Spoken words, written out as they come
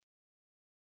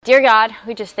Dear God,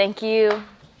 we just thank you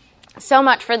so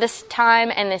much for this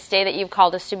time and this day that you've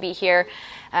called us to be here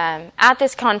at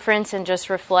this conference and just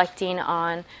reflecting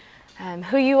on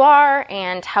who you are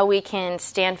and how we can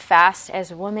stand fast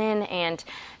as women, and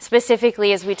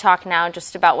specifically as we talk now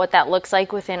just about what that looks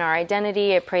like within our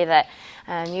identity. I pray that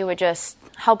you would just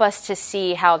help us to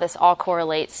see how this all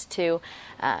correlates to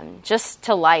just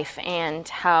to life and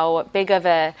how big of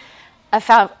a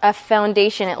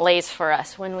foundation it lays for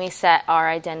us when we set our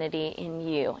identity in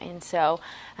you. And so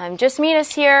just meet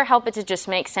us here, help it to just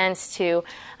make sense to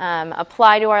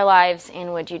apply to our lives,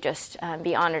 and would you just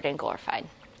be honored and glorified.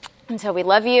 And so we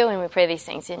love you, and we pray these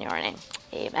things in your name.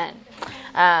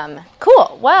 Amen.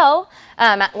 Cool. Well,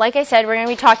 like I said, we're going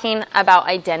to be talking about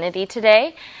identity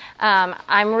today.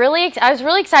 I was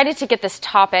really excited to get this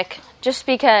topic just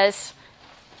because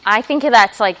I think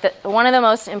that's like one of the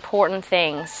most important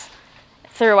things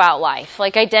throughout life.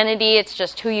 Like identity, it's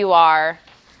just who you are.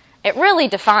 It really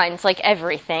defines like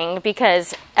everything,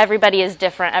 because everybody is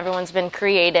different. Everyone's been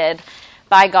created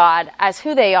by God as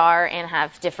who they are and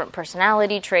have different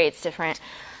personality traits, different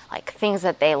like things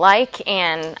that they like.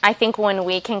 And I think when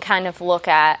we can kind of look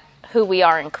at who we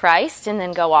are in Christ and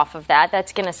then go off of that,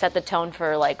 that's going to set the tone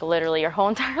for like literally your whole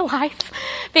entire life,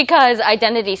 because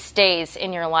identity stays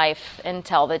in your life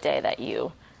until the day that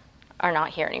you are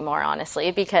not here anymore, honestly,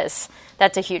 because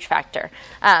that's a huge factor.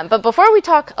 But before we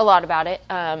talk a lot about it,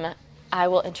 I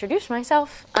will introduce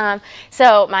myself.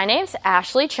 So my name's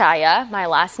Ashley Chaya. My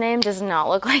last name does not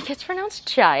look like it's pronounced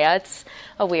Chaya. It's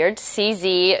a weird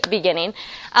CZ beginning.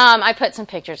 I put some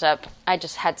pictures up. I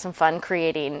just had some fun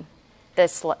creating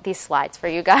these slides for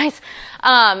you guys.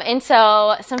 And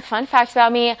so some fun facts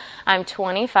about me. I'm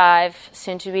 25,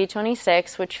 soon to be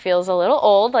 26, which feels a little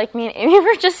old, like me and Amy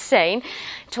were just saying.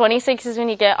 26 is when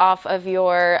you get off of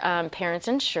your parents'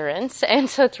 insurance, and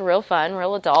so it's real fun,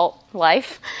 real adult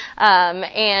life.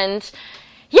 And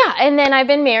then I've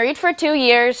been married for 2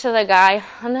 years, so the guy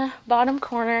on the bottom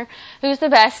corner, who's the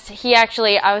best,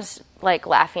 I was like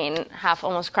laughing, half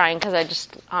almost crying, because I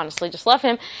just honestly just love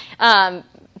him.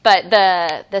 But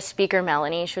the speaker,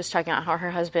 Melanie, she was talking about how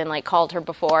her husband like called her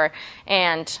before,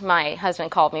 and my husband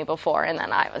called me before, and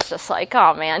then I was just like,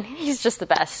 oh man, he's just the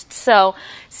best. So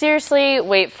seriously,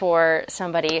 wait for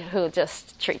somebody who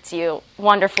just treats you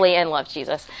wonderfully and loves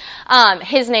Jesus.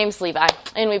 His name's Levi,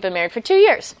 and we've been married for 2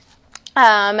 years.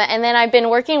 And then I've been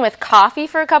working with coffee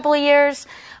for a couple of years.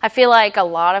 I feel like a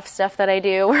lot of stuff that I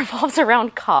do revolves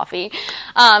around coffee.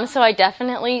 So I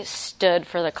definitely stood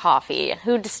for the coffee.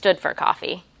 Who stood for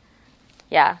coffee?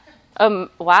 Yeah.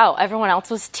 Wow. Everyone else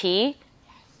was tea?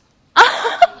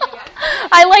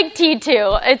 I like tea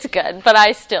too. It's good, but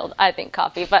I think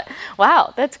coffee. But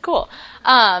wow, that's cool. So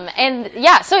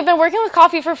I've been working with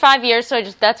coffee for 5 years. So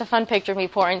that's a fun picture of me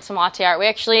pouring some latte art. We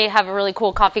actually have a really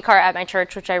cool coffee cart at my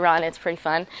church, which I run. It's pretty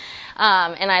fun.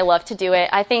 And I love to do it.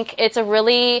 I think it's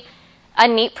a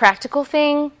neat practical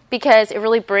thing, because it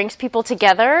really brings people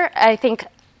together. I think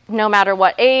no matter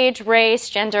what age, race,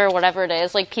 gender, whatever it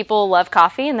is, like people love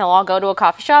coffee and they'll all go to a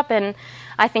coffee shop, and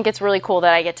I think it's really cool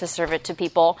that I get to serve it to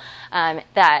people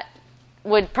that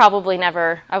would probably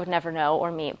I would never know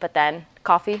or meet, but then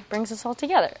coffee brings us all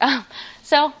together.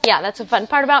 So yeah, that's a fun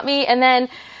part about me. And then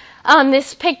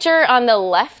this picture on the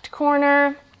left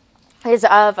corner is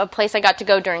of a place I got to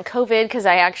go during COVID, because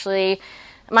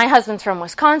my husband's from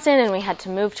Wisconsin, and we had to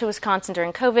move to Wisconsin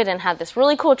during COVID and had this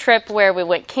really cool trip where we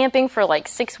went camping for like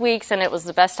 6 weeks, and it was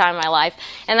the best time of my life.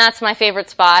 And that's my favorite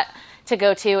spot to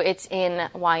go to. It's in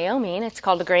Wyoming. It's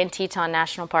called the Grand Teton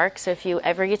National Park. So if you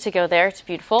ever get to go there, it's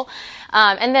beautiful.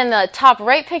 And then the top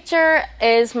right picture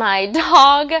is my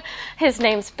dog. His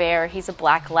name's Bear. He's a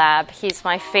black lab. He's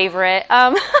my favorite.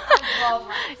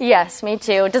 Yes, me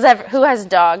too. Who has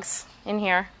dogs in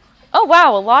here? Oh,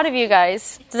 wow, a lot of you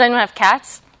guys. Does anyone have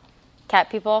cats? Cat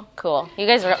people? Cool. You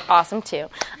guys are awesome, too.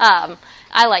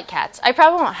 I like cats.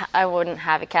 I wouldn't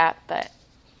have a cat, but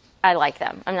I like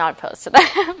them. I'm not opposed to them.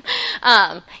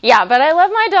 But I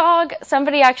love my dog.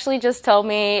 Somebody actually just told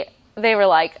me, they were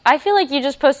like, I feel like you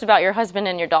just post about your husband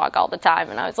and your dog all the time.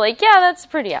 And I was like, yeah, that's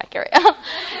pretty accurate.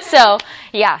 So,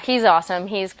 yeah, he's awesome.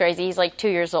 He's crazy. He's like 2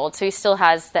 years old, so he still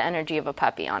has the energy of a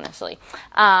puppy, honestly.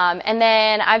 And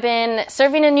then I've been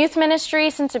serving in youth ministry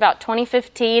since about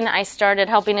 2015. I started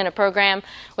helping in a program,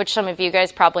 which some of you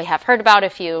guys probably have heard about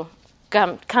if you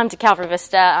come to Calvary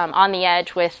Vista, On the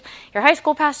Edge with your high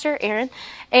school pastor, Aaron.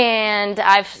 And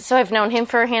I've known him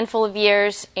for a handful of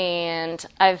years, and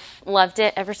I've loved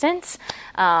it ever since.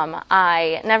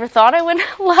 I never thought I would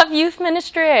love youth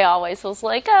ministry. I always was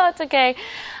like, oh, it's okay.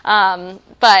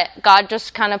 But God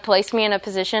just kind of placed me in a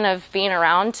position of being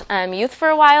around youth for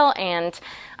a while, and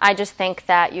I just think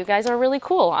that you guys are really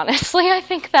cool, honestly. I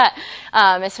think that,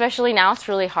 especially now, it's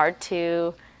really hard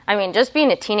to, just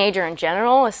being a teenager in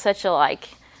general is such a, I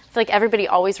feel like everybody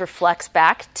always reflects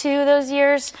back to those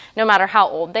years, no matter how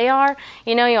old they are.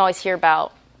 You always hear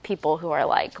about people who are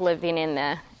living in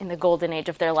the golden age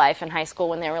of their life in high school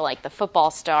when they were the football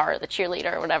star or the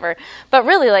cheerleader or whatever. But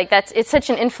really, it's such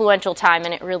an influential time,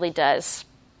 and it really does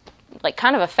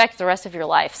kind of affect the rest of your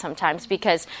life sometimes,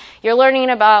 because you're learning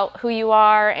about who you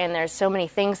are, and there's so many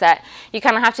things that you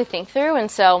kind of have to think through. And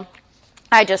so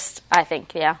I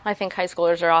think high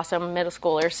schoolers are awesome. Middle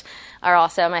schoolers are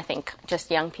awesome. I think just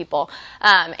young people.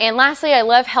 And lastly, I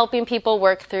love helping people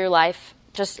work through life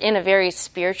just in a very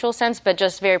spiritual sense, but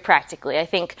just very practically. I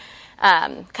think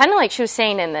kind of like she was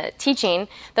saying in the teaching,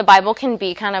 the Bible can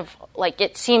be kind of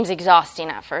it seems exhausting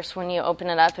at first when you open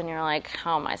it up and you're like,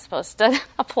 how am I supposed to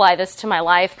apply this to my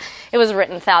life? It was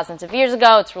written thousands of years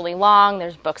ago. It's really long.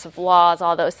 There's books of laws,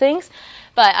 all those things.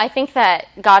 But I think that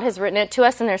God has written it to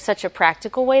us, and there's such a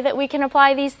practical way that we can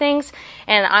apply these things.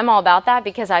 And I'm all about that,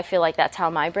 because I feel like that's how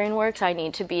my brain works. I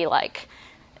need to be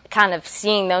kind of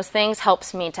seeing those things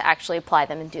helps me to actually apply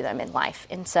them and do them in life.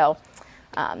 And so,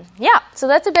 so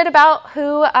that's a bit about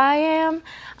who I am.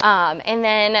 And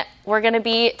then we're going to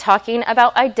be talking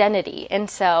about identity. And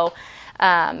so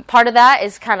part of that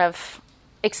is kind of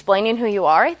explaining who you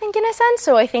are, I think, in a sense.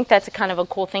 So I think that's a kind of a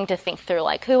cool thing to think through,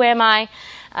 who am I,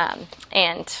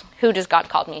 and who does God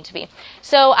call me to be?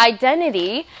 So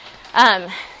identity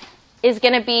is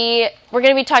going to be, we're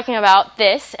going to be talking about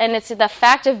this, and it's the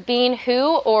fact of being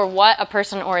who or what a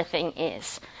person or a thing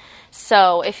is.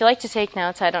 So if you like to take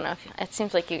notes, I don't know, it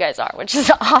seems like you guys are, which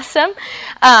is awesome.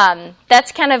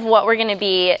 That's kind of what we're going to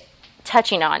be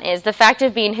touching on, is the fact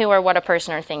of being who or what a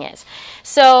person or thing is.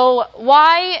 So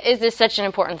why is this such an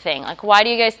important thing? Why do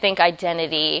you guys think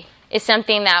identity is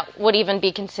something that would even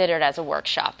be considered as a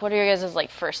workshop? What are your guys'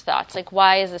 first thoughts?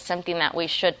 Why is this something that we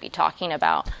should be talking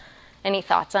about? Any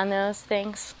thoughts on those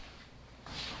things?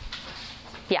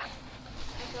 Yeah.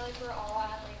 I feel like we're all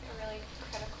at a really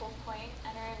critical point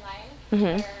in our life Mm-hmm.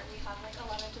 where we have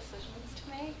a lot of decisions to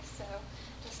make. So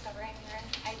discovering your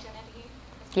identity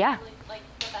is Yeah. really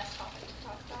the best topic to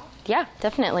talk about. Yeah,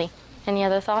 definitely. Any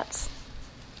other thoughts?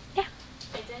 Yeah.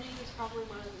 Identity is probably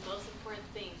one of the most important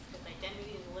things, because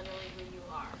identity is literally who you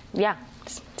are. Yeah.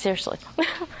 Seriously.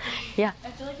 Yeah.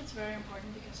 I feel like it's very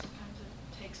important because sometimes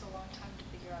it takes a long time to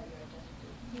figure out your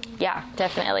identity. Yeah,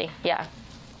 definitely. Yeah.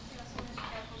 We also have to be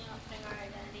careful not putting our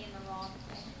identity in the wrong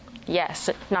thing. Yes,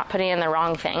 not putting in the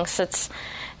wrong things. It's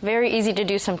very easy to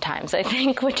do sometimes, I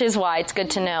think, which is why it's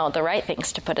good to know the right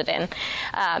things to put it in.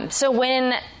 So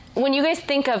when you guys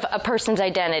think of a person's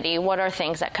identity, what are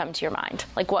things that come to your mind?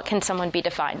 What can someone be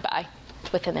defined by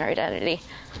within their identity?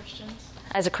 Christians.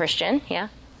 As a Christian, yeah.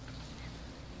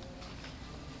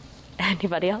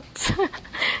 Anybody else?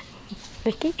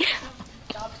 Nikki?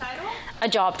 Job title? A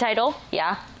job title,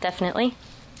 yeah, definitely.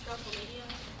 Social media?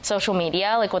 Social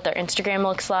media, what their Instagram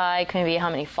looks like, maybe how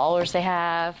many followers they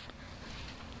have.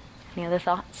 Any other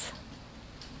thoughts?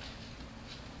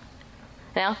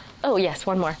 No? Oh, yes,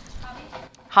 one more.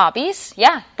 Hobbies?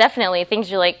 Yeah, definitely.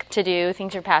 Things you like to do,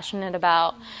 things you're passionate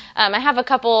about. I have a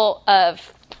couple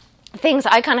of things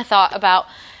I kind of thought about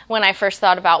when I first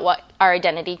thought about what our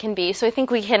identity can be. So I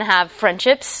think we can have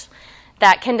friendships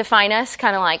that can define us,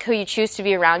 kind of who you choose to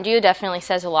be around you definitely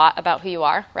says a lot about who you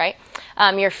are, right?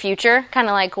 Your future, kind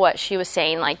of what she was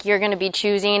saying, you're going to be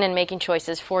choosing and making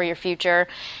choices for your future.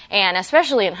 And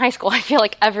especially in high school, I feel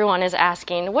like everyone is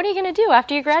asking, what are you going to do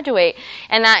after you graduate?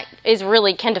 And that is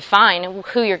really can define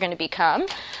who you're going to become.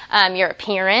 Your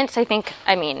appearance, I think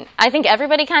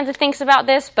everybody kind of thinks about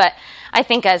this, but I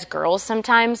think as girls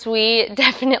sometimes we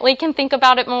definitely can think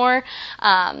about it more,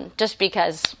 just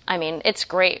because, it's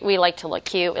great. We like to look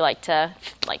cute. We like to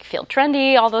feel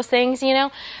trendy, all those things,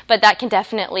 but that can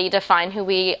definitely define who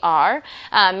we are.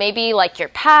 Maybe your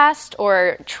past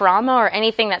or trauma or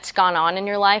anything that's gone on in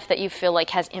your life that you feel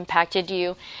has impacted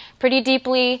you pretty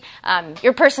deeply.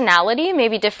 Your personality,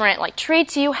 maybe different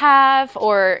traits you have,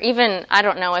 or even, I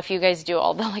don't know if you guys do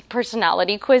all the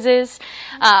personality quizzes,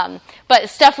 but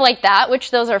stuff like that,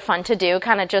 which those are fun to do,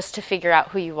 kind of just to figure out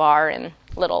who you are, and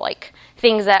little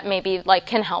things that maybe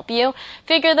can help you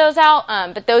figure those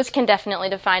out. But those can definitely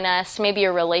define us. Maybe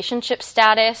your relationship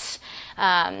status,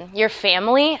 Your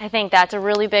family, I think that's a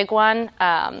really big one.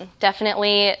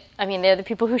 Definitely, I mean, they're the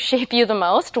people who shape you the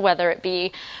most, whether it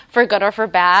be for good or for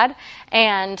bad,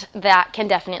 and that can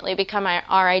definitely become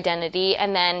our identity.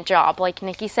 And then job, like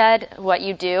Nikki said, what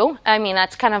you do. I mean,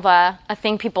 that's kind of a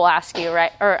thing people ask you,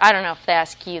 right? Or I don't know if they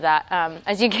ask you that.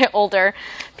 As you get older,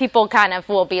 people kind of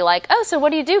will be like, oh, so what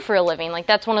do you do for a living? Like,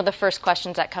 that's one of the first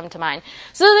questions that come to mind.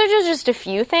 So there's just a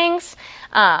few things.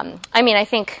 I mean, I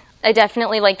think I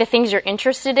definitely like the things you're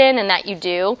interested in and that you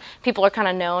do. People are kind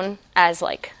of known as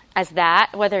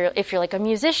that, whether if you're like a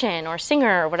musician or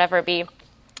singer or whatever it be.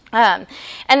 And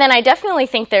then I definitely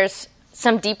think there's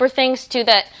some deeper things too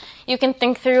that you can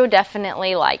think through.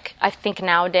 Definitely, like I think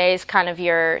nowadays kind of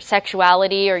your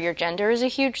sexuality or your gender is a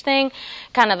huge thing.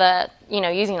 Kind of the,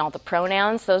 using all the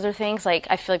pronouns, those are things like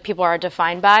I feel like people are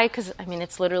defined by, because I mean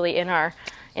it's literally in our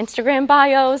Instagram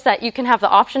bios that you can have the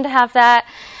option to have that.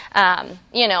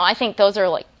 I think those are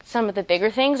like some of the bigger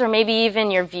things, or maybe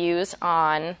even your views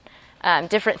on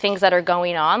different things that are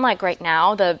going on. Like right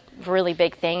now, the really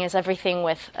big thing is everything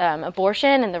with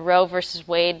abortion and the Roe versus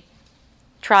Wade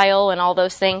trial and all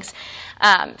those things.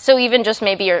 So even just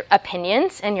maybe your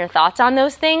opinions and your thoughts on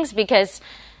those things, because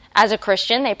as a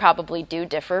Christian, they probably do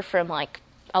differ from like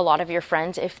a lot of your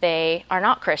friends if they are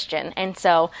not Christian. And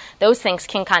so those things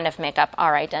can kind of make up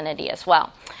our identity as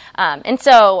well. And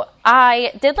so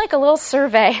I did like a little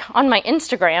survey on my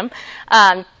Instagram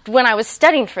when I was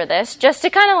studying for this, just to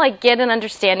kind of like get an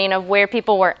understanding of where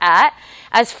people were at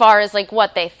as far as like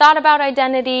what they thought about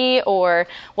identity or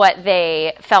what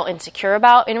they felt insecure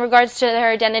about in regards to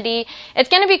their identity. It's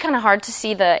going to be kind of hard to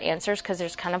see the answers because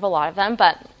there's kind of a lot of them,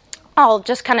 but I'll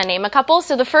just kind of name a couple.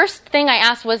 So the first thing I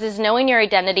asked was, is knowing your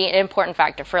identity an important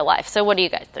factor for life? So what do you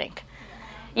guys think?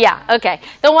 Yeah, okay.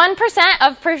 The 1%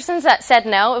 of persons that said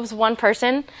no, it was one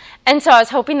person. And so I was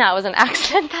hoping that was an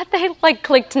accident that they like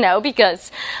clicked no,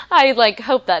 because I like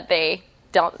hope that they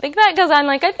don't think that, because I'm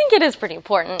like, I think it is pretty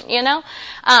important,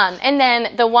 And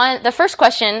then the first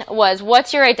question was,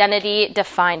 what's your identity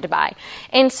defined by?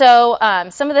 And so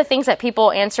some of the things that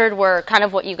people answered were kind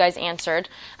of what you guys answered.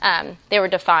 They were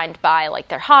defined by like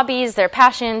their hobbies, their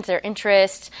passions, their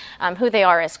interests, who they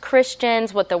are as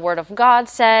Christians, what the Word of God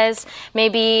says,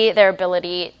 maybe their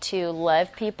ability to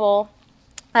love people.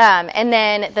 And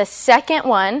then the second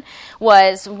one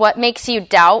was what makes you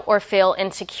doubt or feel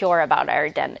insecure about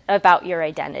about your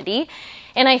identity.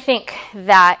 And I think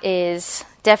that is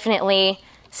definitely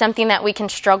something that we can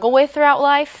struggle with throughout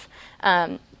life.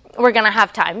 We're going to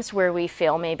have times where we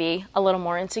feel maybe a little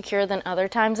more insecure than other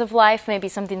times of life. Maybe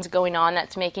something's going on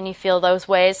that's making you feel those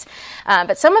ways.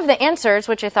 But some of the answers,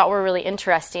 which I thought were really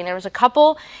interesting, there was a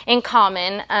couple in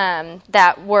common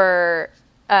that were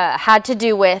had to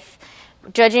do with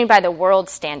judging by the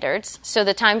world's standards. So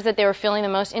the times that they were feeling the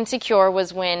most insecure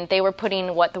was when they were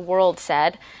putting what the world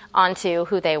said onto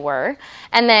who they were.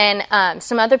 And then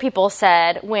some other people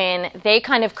said when they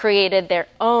kind of created their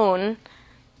own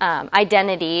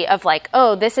identity of like,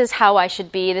 oh, this is how I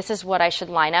should be, this is what I should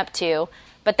line up to.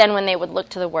 But then when they would look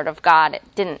to the Word of God, it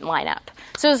didn't line up.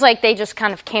 So it was like they just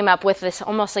kind of came up with this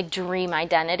almost like dream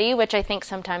identity, which I think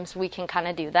sometimes we can kind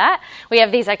of do that. We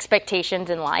have these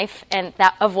expectations in life and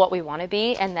that of what we want to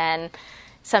be, and then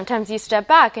sometimes you step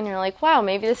back and you're like, wow,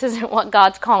 maybe this isn't what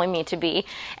God's calling me to be.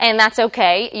 And that's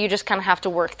okay. You just kind of have to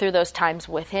work through those times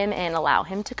with Him and allow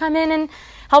Him to come in and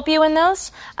help you in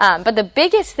those. But the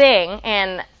biggest thing,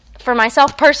 and for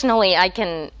myself personally, I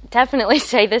can definitely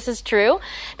say this is true.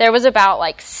 There was about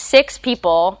like 6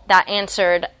 people that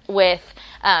answered with,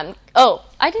 I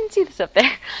didn't see this up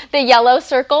there. The yellow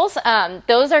circles,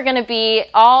 those are going to be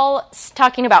all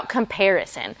talking about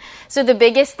comparison. So the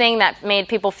biggest thing that made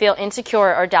people feel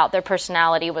insecure or doubt their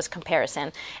personality was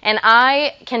comparison. And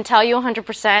I can tell you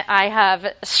 100% I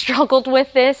have struggled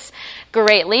with this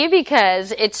greatly,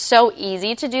 because it's so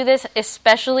easy to do this,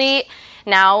 especially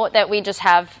now that we just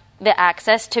have the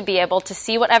access to be able to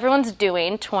see what everyone's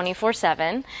doing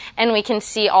 24/7, and we can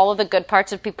see all of the good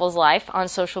parts of people's life on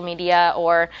social media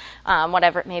or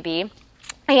whatever it may be,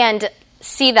 and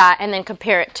see that and then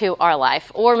compare it to our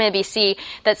life. Or maybe see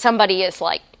that somebody is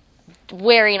like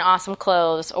wearing awesome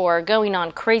clothes or going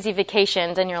on crazy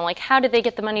vacations, and you're like, how did they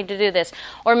get the money to do this?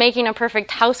 Or making a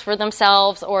perfect house for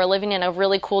themselves, or living in a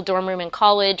really cool dorm room in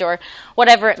college, or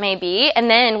whatever it may be. And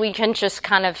then we can just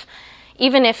kind of,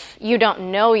 even if you don't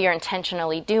know you're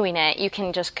intentionally doing it, you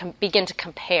can just begin to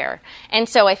compare. And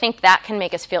so I think that can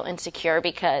make us feel insecure,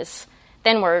 because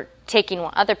then we're taking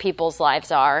what other people's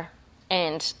lives are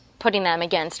and putting them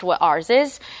against what ours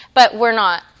is, but we're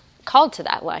not called to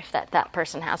that life that that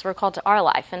person has. We're called to our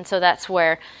life. And so that's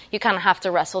where you kind of have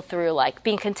to wrestle through, like,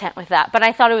 being content with that. But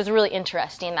I thought it was really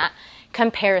interesting that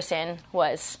comparison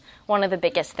was one of the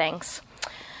biggest things.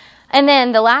 And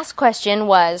then the last question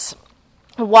was,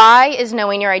 why is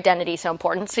knowing your identity so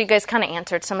important? So you guys kind of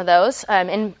answered some of those.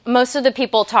 And most of the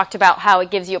people talked about how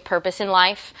it gives you a purpose in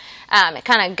life. It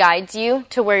kind of guides you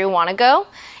to where you want to go.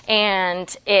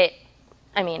 And it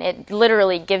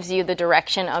literally gives you the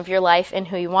direction of your life and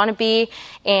who you want to be,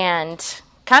 and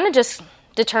kind of just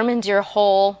determines your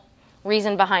whole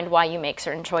reason behind why you make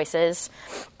certain choices,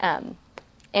 and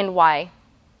why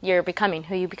you're becoming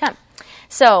who you become.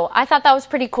 So I thought that was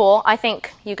pretty cool. I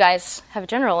think you guys have a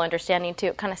general understanding too.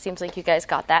 It kind of seems like you guys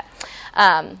got that.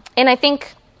 And I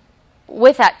think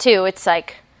with that too, it's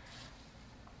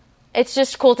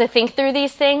just cool to think through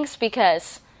these things,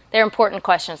 because they're important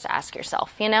questions to ask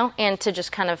yourself, and to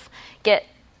just kind of get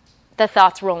the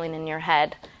thoughts rolling in your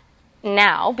head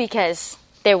now, because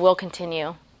they will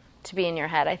continue to be in your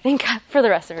head, I think, for the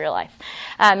rest of your life.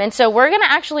 And so we're going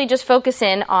to actually just focus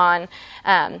in on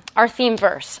our theme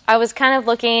verse. I was kind of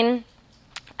looking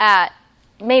at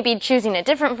maybe choosing a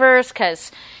different verse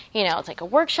because, it's like a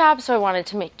workshop, so I wanted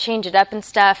to change it up and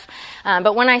stuff.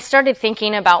 But when I started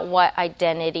thinking about what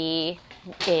identity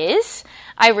is,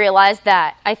 I realized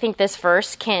that I think this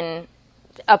verse can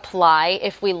apply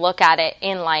if we look at it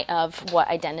in light of what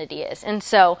identity is. And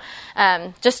so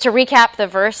just to recap the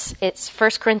verse, it's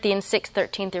 1 Corinthians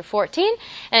 6:13 through 14,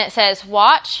 and it says,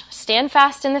 "Watch, stand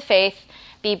fast in the faith,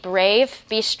 be brave,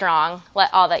 be strong,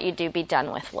 let all that you do be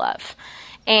done with love."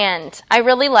 And I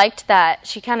really liked that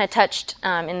she kind of touched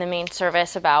in the main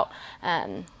service about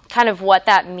kind of what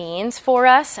that means for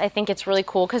us. I think it's really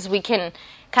cool because we can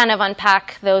kind of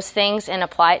unpack those things and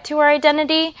apply it to our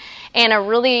identity. And a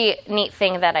really neat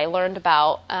thing that I learned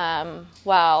about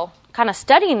while kind of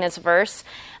studying this verse,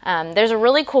 there's a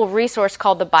really cool resource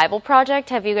called the Bible Project.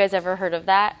 Have you guys ever heard of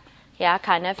that? Yeah,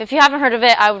 kind of. If you haven't heard of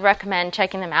it, I would recommend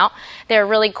checking them out. They're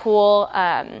really cool.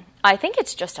 I think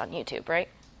it's just on YouTube, right?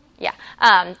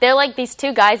 Yeah. They're like these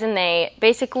two guys, and they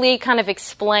basically kind of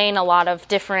explain a lot of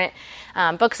different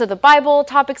books of the Bible,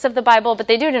 topics of the Bible, but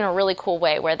they do it in a really cool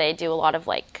way where they do a lot of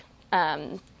like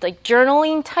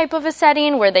journaling type of a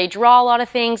setting where they draw a lot of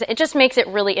things. It just makes it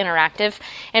really interactive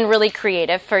and really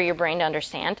creative for your brain to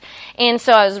understand. And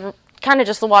so I was kind of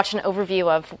just watching an overview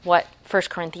of what 1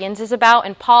 Corinthians is about,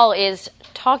 and Paul is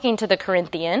talking to the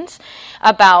Corinthians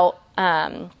about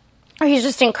or he's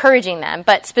just encouraging them.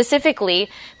 But specifically,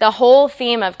 the whole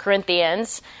theme of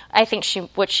Corinthians, I think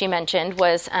what she mentioned,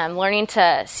 was learning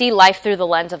to see life through the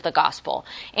lens of the gospel.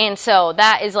 And so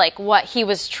that is like what he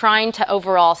was trying to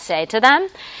overall say to them.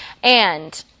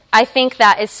 And I think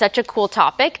that is such a cool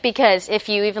topic, because if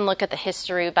you even look at the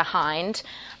history behind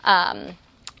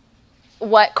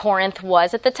what Corinth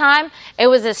was at the time, it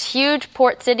was this huge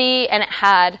port city, and it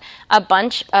had a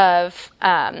bunch of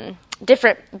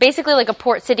basically like a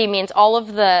port city means all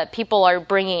of the people are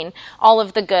bringing all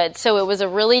of the goods. So it was a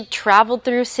really traveled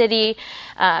through city.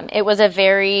 It was a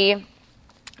very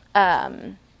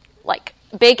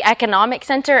big economic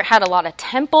center. It had a lot of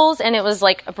temples, and it was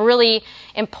like a really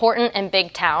important and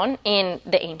big town in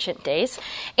the ancient days.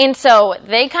 And so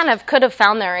they kind of could have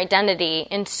found their identity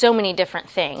in so many different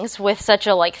things with such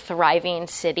a thriving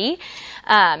city.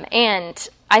 And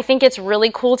I think it's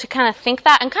really cool to kind of think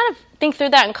through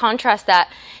that and contrast that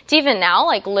to even now,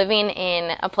 living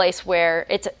in a place where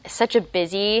it's such a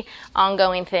busy,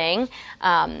 ongoing thing.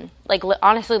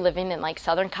 Honestly, living in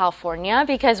Southern California,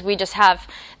 because we just have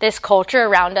this culture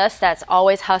around us that's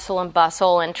always hustle and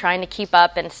bustle and trying to keep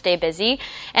up and stay busy.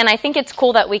 And I think it's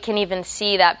cool that we can even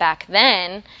see that back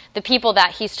then, the people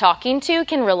that he's talking to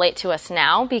can relate to us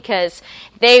now, because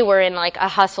they were in a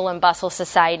hustle and bustle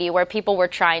society where people were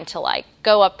trying to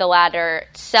go up the ladder,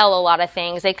 sell a lot of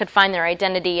things. They could find their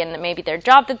identity in maybe their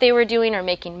job that they were doing, or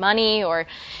making money, or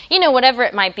whatever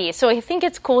it might be. So I think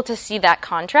it's cool to see that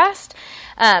contrast.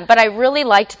 But I really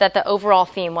liked that the overall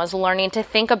theme was learning to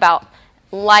think about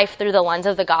life through the lens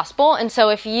of the gospel. And so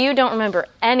if you don't remember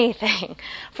anything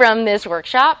from this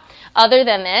workshop other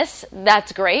than this,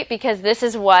 that's great, because this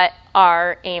is what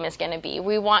our aim is going to be.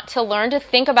 We want to learn to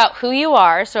think about who you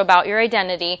are, so about your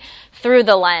identity, through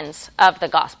the lens of the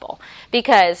gospel.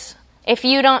 Because if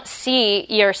you don't see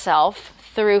yourself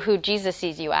through who Jesus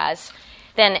sees you as,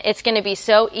 then it's going to be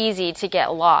so easy to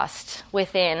get lost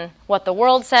within what the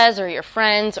world says, or your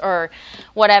friends, or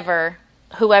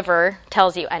whoever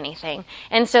tells you anything.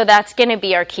 And so that's going to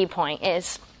be our key point,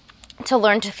 is to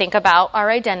learn to think about our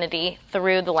identity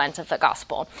through the lens of the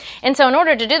gospel. And so in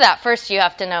order to do that, first you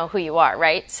have to know who you are,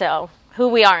 right? So who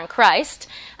we are in Christ.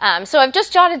 So I've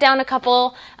just jotted down a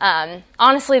couple.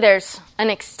 Honestly, there's an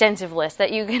extensive list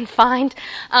that you can find,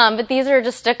 but these are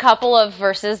just a couple of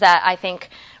verses that I think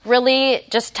really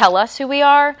just tell us who we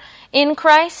are in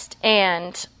Christ,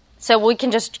 and so we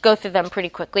can just go through them pretty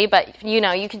quickly, but you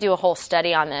can do a whole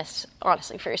study on this,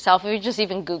 honestly, for yourself. If you just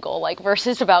even Google like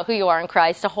verses about who you are in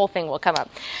Christ, the whole thing will come up.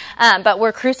 But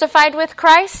we're crucified with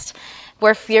Christ.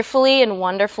 We're fearfully and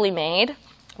wonderfully made.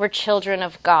 We're children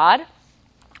of God.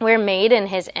 We're made in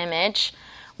his image.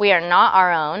 We are not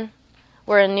our own.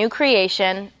 We're a new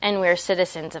creation, and we're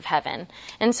citizens of heaven.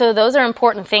 And so those are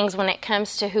important things when it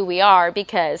comes to who we are,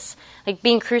 because like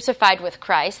being crucified with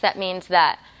Christ, that means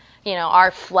that our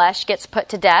flesh gets put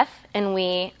to death, and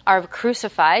we are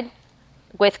crucified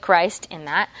with Christ in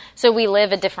that. So we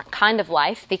live a different kind of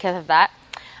life because of that.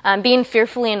 Being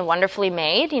fearfully and wonderfully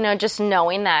made, just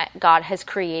knowing that God has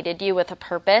created you with a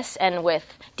purpose and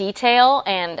with detail,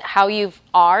 and how you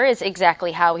are is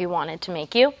exactly how he wanted to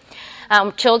make you.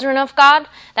 Children of God,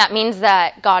 that means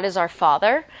that God is our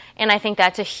Father, and I think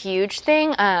that's a huge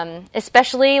thing,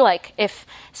 especially like if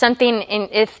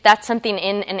that's something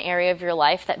in an area of your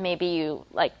life that maybe you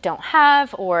like don't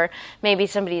have, or maybe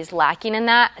somebody is lacking in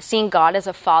that. Seeing God as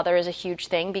a Father is a huge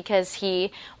thing, because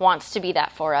he wants to be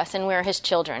that for us, and we're his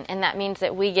children, and that means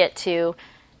that we get to,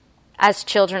 as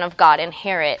children of God,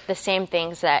 inherit the same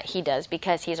things that he does,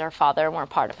 because he's our Father and we're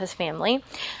part of his family.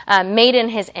 Made in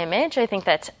his image, I think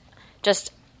that's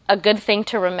just a good thing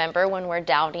to remember when we're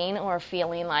doubting or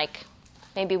feeling like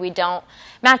maybe we don't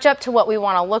match up to what we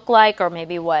want to look like, or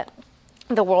maybe what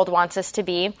the world wants us to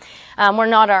be. We're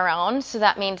not our own, so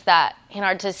that means that in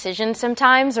our decisions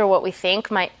sometimes, or what we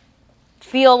think might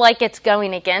feel like it's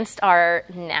going against our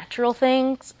natural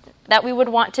things that we would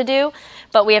want to do,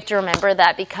 but we have to remember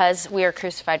that because we are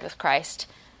crucified with Christ,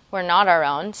 we're not our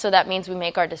own, so that means we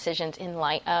make our decisions in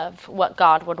light of what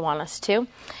God would want us to.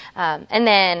 And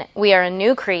then we are a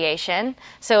new creation,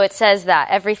 so it says that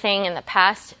everything in the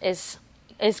past is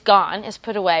gone, is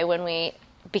put away when we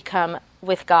become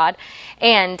with God,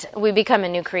 and we become a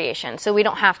new creation. So we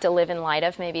don't have to live in light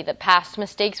of maybe the past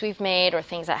mistakes we've made or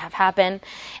things that have happened.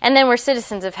 And then we're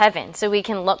citizens of heaven, so we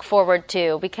can look forward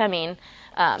to becoming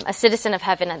a citizen of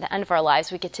heaven at the end of our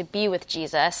lives. We get to be with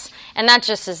Jesus, and that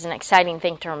just is an exciting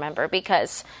thing to remember,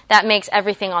 because that makes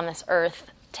everything on this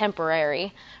earth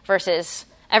temporary versus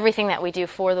everything that we do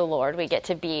for the Lord. We get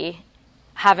to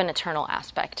have an eternal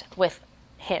aspect with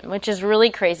him, which is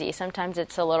really crazy. Sometimes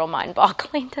it's a little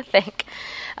mind-boggling to think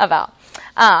about.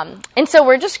 And so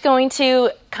we're just going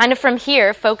to kind of from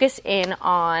here focus in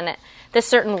on the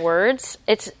certain words.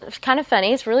 It's kind of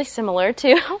funny. It's really similar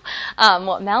to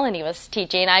what Melanie was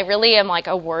teaching. I really am like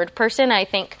a word person. I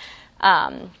think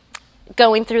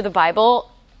going through the Bible,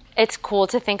 it's cool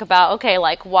to think about, okay,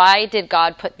 like why did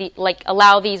God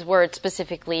allow these words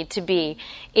specifically to be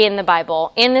in the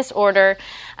Bible in this order?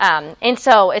 And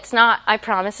so I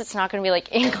promise it's not going to be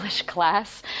like English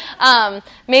class,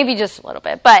 maybe just a little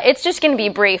bit, but it's just going to be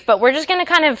brief. But we're just going to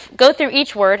kind of go through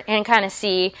each word and kind of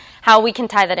see how we can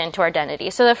tie that into our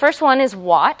identity. So the first one is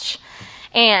watch,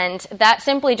 and that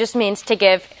simply just means to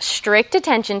give strict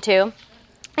attention to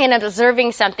and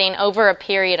observing something over a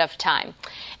period of time.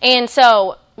 And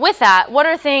so with that, what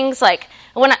are things like,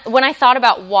 when I thought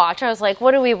about watch, I was like,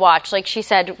 what do we watch? Like she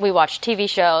said, we watch TV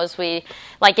shows.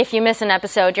 If you miss an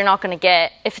episode, you're not going to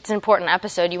get, if it's an important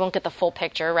episode, you won't get the full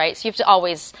picture, right? So you have to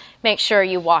always make sure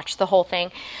you watch the whole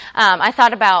thing. I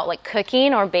thought about like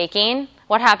cooking or baking.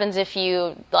 What happens if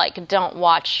you don't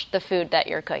watch the food that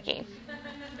you're cooking?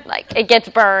 It gets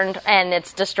burned and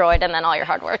it's destroyed, and then all your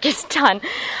hard work is done.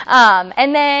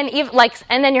 And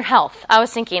then your health. I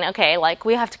was thinking, okay,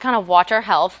 we have to kind of watch our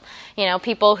health.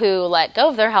 People who let go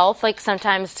of their health,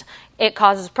 sometimes it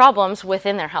causes problems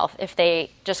within their health if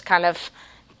they just kind of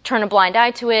turn a blind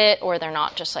eye to it, or they're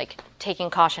not just taking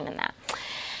caution in that.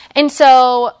 And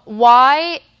so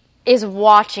why is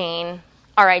watching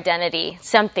our identity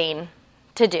something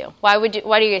to do? Why do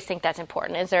you guys think that's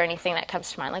important? Is there anything that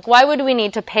comes to mind? Why would we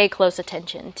need to pay close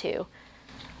attention to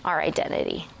our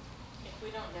identity? If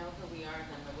we don't know who we are,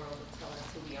 then the world will tell us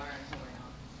who we are and who we're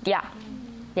not. Yeah.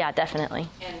 Yeah, definitely.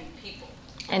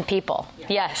 And people. Yeah.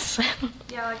 Yes.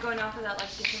 Yeah, going off of that,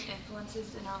 different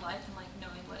influences in our life, and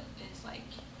knowing what is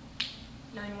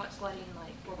knowing what's what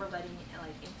we're letting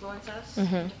influence us in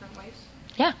different ways.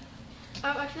 Yeah.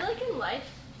 I feel like in life,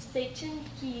 Satan,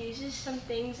 he uses some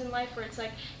things in life where it's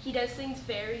like he does things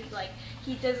very like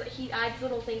he adds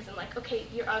little things and like, okay,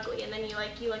 you're ugly, and then you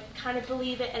kind of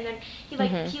believe it, and then he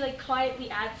quietly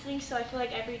adds things. So I feel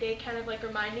like every day kind of like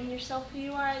reminding yourself who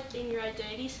you are in your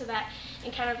identity, so that,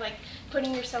 and kind of like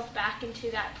putting yourself back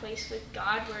into that place with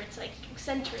God where it's like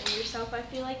centering yourself, I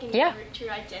feel like, and your true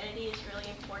identity is really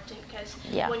important, because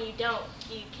when you don't,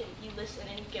 you listen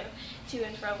and you go to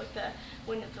and fro with the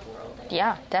wind of the world.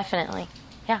 Yeah, definitely.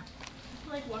 Yeah.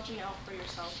 Like watching out for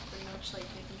yourself, pretty much, like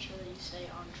making sure that you stay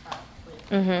on track with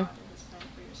Mm-hmm. God and His plan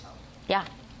for yourself. Yeah.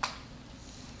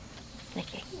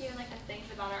 Nikki. Even like the things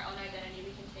about our own identity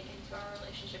we can take into our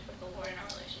relationship with the Lord and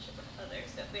our relationship with others.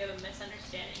 So if we have a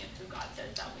misunderstanding of who God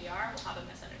says that we are, we'll have a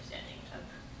misunderstanding of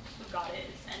who God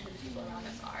is and who the people around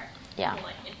us are. Yeah. And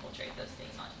we'll like infiltrate those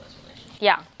things onto those relationships.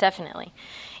 Yeah, definitely.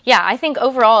 Yeah, I think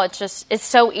overall it's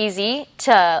so easy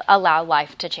to allow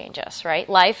life to change us, right?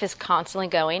 Life is constantly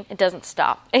going. It doesn't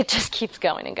stop. It just keeps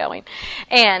going and going.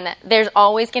 And there's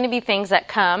always going to be things that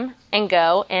come and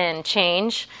go and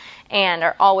change and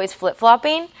are always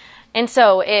flip-flopping. And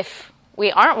so if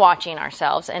we aren't watching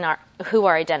ourselves and who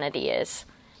our identity is,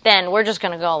 then we're just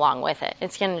going to go along with it.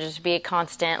 It's going to just be a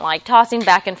constant like tossing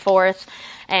back and forth,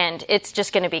 and it's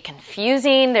just going to be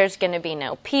confusing. There's going to be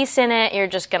no peace in it. You're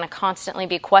just going to constantly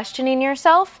be questioning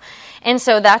yourself. And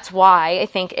so that's why I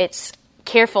think it's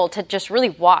careful to just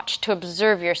really watch, to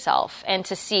observe yourself, and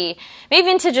to see, maybe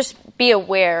even to just be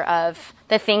aware of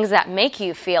the things that make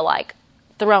you feel like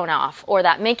thrown off or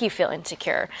that make you feel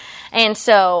insecure. And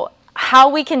so how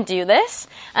we can do this,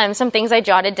 some things I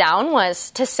jotted down was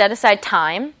to set aside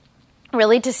time,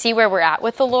 really to see where we're at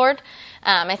with the Lord.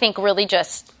 I think really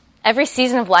just every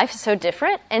season of life is so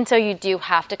different, and so you do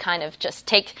have to kind of just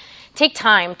take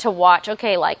time to watch,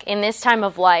 okay, like in this time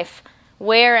of life,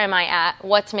 where am I at?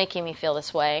 What's making me feel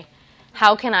this way?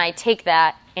 How can I take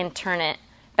that and turn it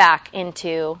back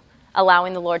into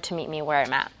allowing the Lord to meet me where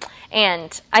I'm at?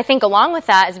 And I think along with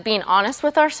that is being honest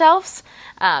with ourselves.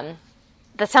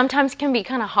 That sometimes can be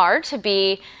kind of hard to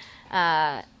be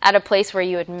at a place where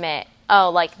you admit, oh,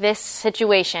 like this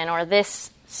situation or this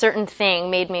certain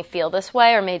thing made me feel this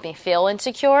way or made me feel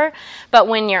insecure. But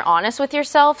when you're honest with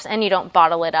yourself and you don't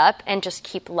bottle it up and just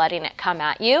keep letting it come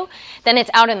at you, then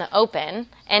it's out in the open.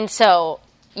 And so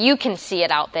you can see it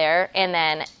out there. And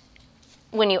then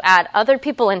when you add other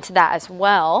people into that as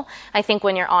well, I think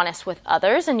when you're honest with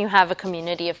others and you have a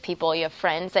community of people, you have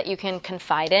friends that you can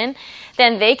confide in,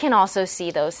 then they can also see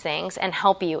those things and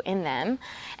help you in them.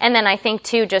 And then I think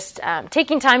too, just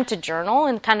taking time to journal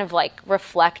and kind of like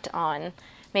reflect on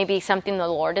maybe something the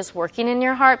Lord is working in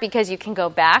your heart, because you can go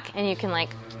back and you can like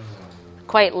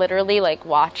quite literally like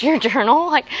watch your journal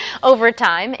like over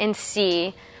time and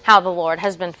see how the Lord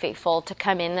has been faithful to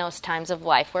come in those times of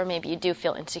life where maybe you do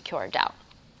feel insecure or doubt.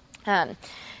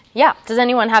 Does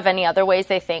anyone have any other ways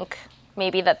they think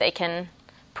maybe that they can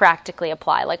practically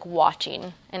apply, like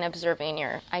watching and observing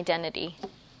your identity?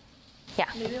 Yeah.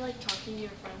 Maybe like talking to your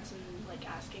friends and like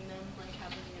asking them, like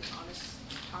having an honest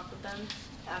talk with them,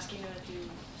 asking them if you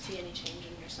see any change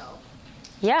in yourself.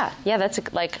 Yeah, that's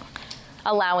like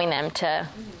allowing them to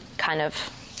kind of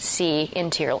see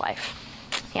into your life.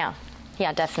 Yeah,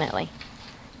 definitely.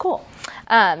 Cool.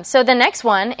 So the next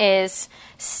one is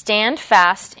stand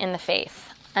fast in the faith.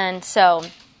 And so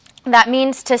that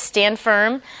means to stand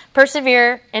firm,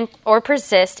 persevere, or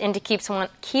persist, and to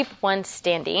keep one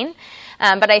standing.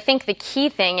 But I think the key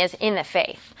thing is in the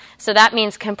faith. So that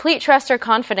means complete trust or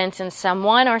confidence in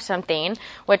someone or something,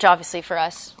 which obviously for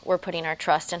us, we're putting our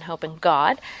trust and hope in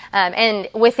God, and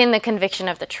within the conviction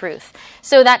of the truth.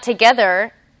 So that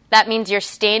together, that means you're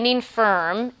standing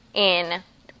firm in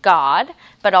God,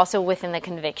 but also within the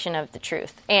conviction of the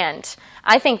truth. And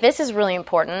I think this is really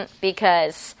important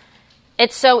because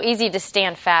it's so easy to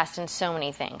stand fast in so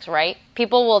many things, right?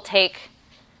 People will take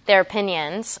their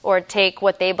opinions or take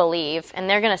what they believe and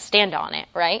they're going to stand on it,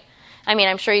 right? I mean,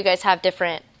 I'm sure you guys have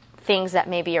different things that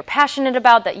maybe you're passionate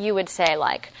about that you would say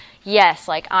like, yes,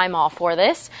 like I'm all for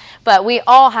this. But we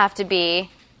all have to be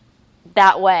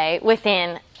that way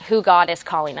within who God is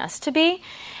calling us to be.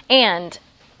 And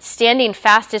standing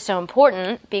fast is so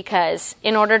important because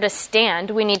in order to stand,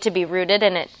 we need to be rooted,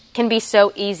 and it can be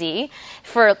so easy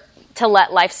to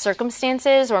let life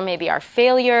circumstances or maybe our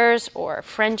failures or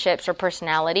friendships or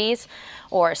personalities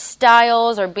or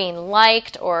styles or being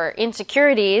liked or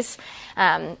insecurities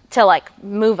to like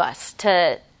move us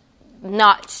to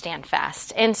not stand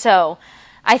fast. And so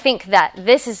I think that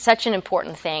this is such an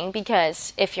important thing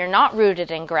because if you're not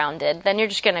rooted and grounded, then you're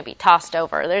just going to be tossed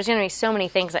over. There's going to be so many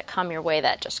things that come your way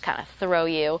that just kind of throw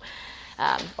you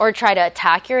or try to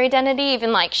attack your identity,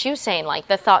 even like she was saying, like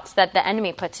the thoughts that the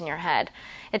enemy puts in your head.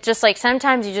 It's just like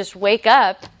sometimes you just wake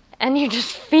up and you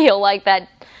just feel like that.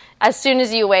 As soon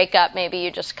as you wake up, maybe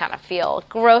you just kind of feel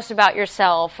gross about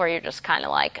yourself, or you're just kind of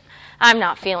like, I'm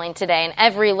not feeling today, and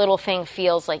every little thing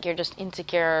feels like you're just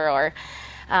insecure, or,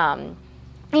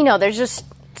 there's just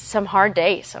some hard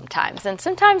days sometimes, and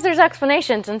sometimes there's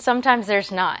explanations, and sometimes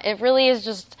there's not. It really is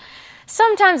just,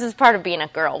 sometimes it's part of being a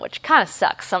girl, which kind of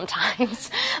sucks sometimes,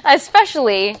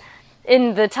 especially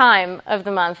in the time of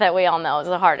the month that we all know is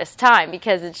the hardest time,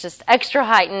 because it's just extra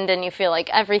heightened and you feel like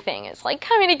everything is like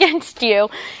coming against you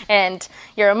and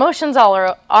your emotions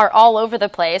are all over the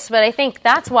place. But I think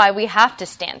that's why we have to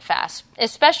stand fast,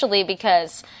 especially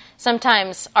because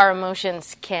sometimes our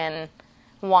emotions can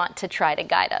want to try to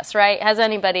guide us, right? Does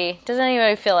anybody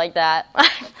feel like that?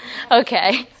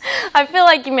 Okay. I feel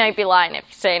like you might be lying if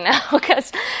you say no,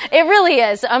 because it really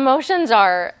is. Emotions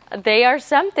are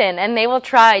something, and they will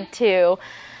try to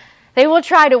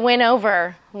win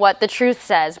over what the truth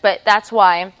says. But that's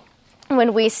why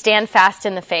when we stand fast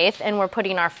in the faith and we're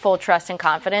putting our full trust and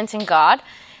confidence in God,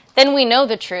 then we know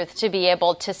the truth to be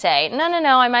able to say, no,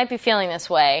 I might be feeling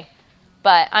this way,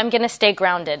 but I'm going to stay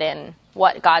grounded in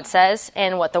what God says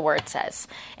and what the Word says.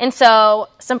 And so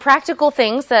some practical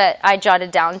things that I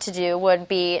jotted down to do would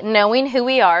be knowing who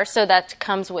we are, so that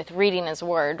comes with reading His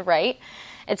Word, right?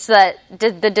 It's the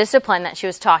discipline that she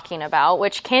was talking about,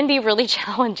 which can be really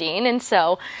challenging. And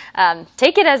so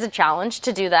take it as a challenge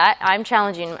to do that. I'm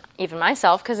challenging even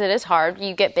myself because it is hard.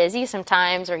 You get busy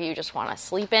sometimes, or you just want to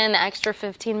sleep in the extra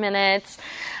 15 minutes.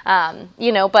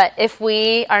 But if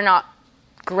we are not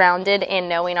grounded in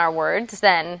knowing our words,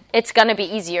 then it's going to be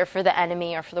easier for the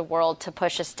enemy or for the world to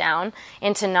push us down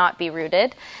and to not be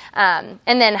rooted. And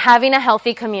then having a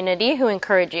healthy community who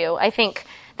encourage you. I think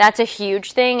that's a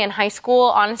huge thing in high school.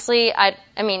 Honestly, I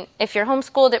mean, if you're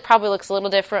homeschooled, it probably looks a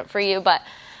little different for you, but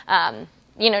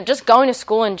just going to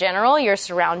school in general, you're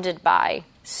surrounded by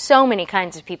so many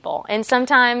kinds of people, and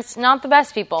sometimes not the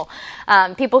best people.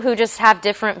 People who just have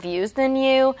different views than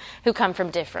you, who come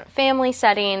from different family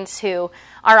settings, who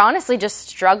are honestly just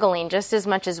struggling just as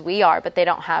much as we are, but they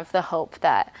don't have the hope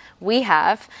that we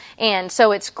have. And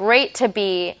so it's great to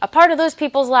be a part of those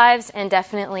people's lives and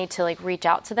definitely to reach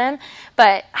out to them.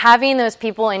 But having those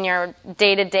people in your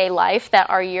day-to-day life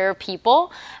that are your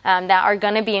people, that are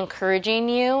going to be encouraging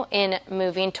you in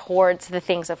moving towards the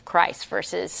things of Christ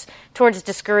versus towards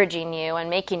discouraging you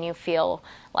and making you feel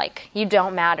like you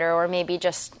don't matter, or maybe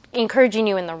just encouraging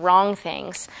you in the wrong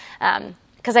things.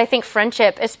 Because I think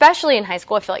friendship, especially in high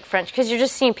school, I feel like friendship, because you're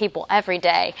just seeing people every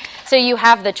day. So you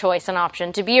have the choice and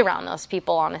option to be around those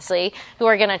people, honestly, who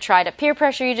are going to try to peer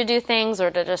pressure you to do things,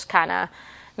 or to just kind of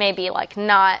maybe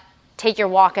not take your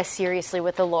walk as seriously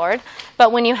with the Lord.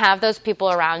 But when you have those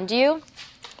people around you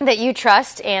that you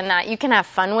trust and that you can have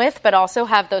fun with, but also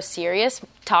have those serious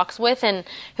talks with, and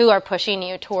who are pushing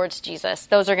you towards Jesus,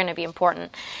 those are going to be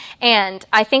important. And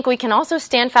I think we can also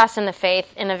stand fast in the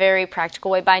faith in a very practical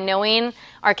way by knowing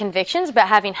our convictions, but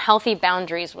having healthy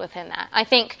boundaries within that. I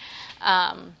think,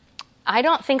 I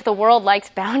don't think the world likes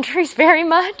boundaries very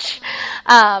much.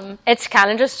 It's kind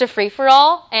of just a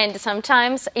free-for-all, and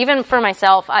sometimes, even for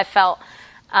myself, I felt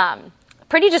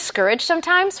pretty discouraged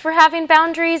sometimes for having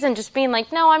boundaries and just being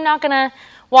like, no, I'm not going to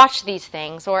watch these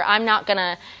things, or I'm not going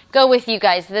to go with you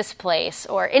guys this place.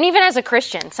 And even as a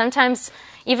Christian, sometimes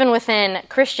even within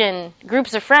Christian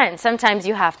groups of friends, sometimes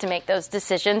you have to make those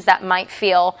decisions that might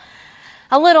feel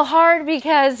a little hard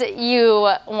because you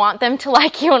want them to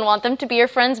like you and want them to be your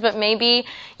friends, but maybe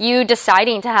you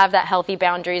deciding to have that healthy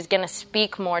boundary is going to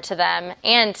speak more to them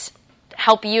and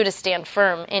help you to stand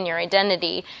firm in your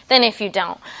identity than if you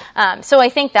don't. So I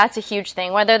think that's a huge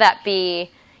thing, whether that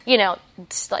be,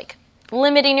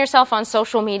 limiting yourself on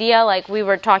social media, like we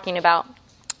were talking about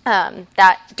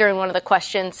that during one of the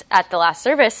questions at the last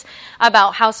service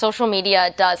about how social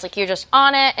media does, you're just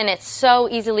on it and it so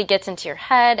easily gets into your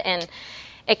head, and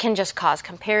it can just cause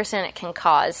comparison. It can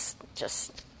cause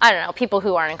just, people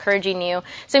who aren't encouraging you.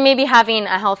 So maybe having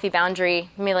a healthy boundary,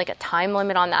 maybe a time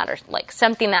limit on that, or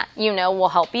something that will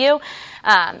help you.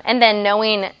 And then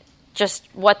knowing just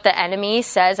what the enemy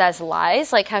says as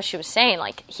lies, like how she was saying,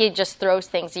 he just throws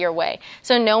things your way.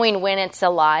 So knowing when it's a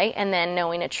lie, and then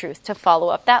knowing a truth to follow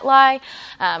up that lie.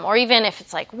 Or even if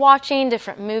it's watching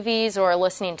different movies or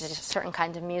listening to certain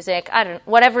kinds of music,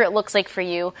 whatever it looks like for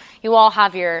you, you all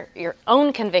have your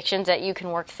own convictions that you can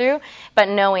work through, but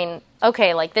knowing,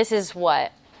 okay, this is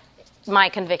what my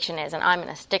conviction is, and I'm going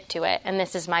to stick to it, and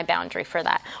this is my boundary for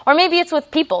that. Or maybe it's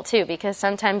with people too, because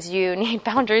sometimes you need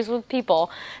boundaries with people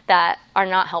that are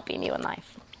not helping you in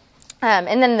life.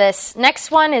 And then this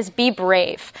next one is be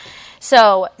brave.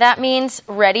 So that means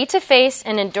ready to face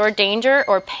and endure danger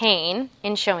or pain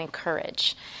in showing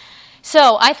courage.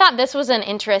 So I thought this was an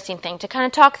interesting thing to kind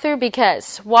of talk through,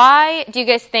 because why do you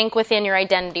guys think within your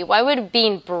identity, why would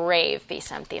being brave be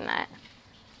something that,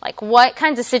 like, what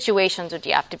kinds of situations would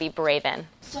you have to be brave in?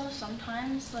 So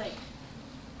sometimes,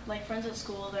 like friends at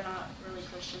school, they're not really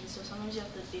Christians, so sometimes you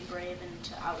have to be brave and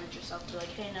to outreach yourself to, like,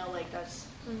 hey, no, like, that's,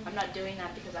 I'm not doing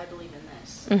that because I believe in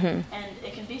this. And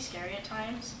it can be scary at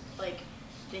times, like,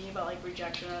 thinking about, like,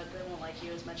 rejection, or they won't like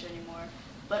you as much anymore.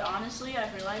 But honestly,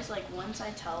 I've realized, like, once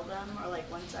I tell them, or, like,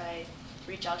 once I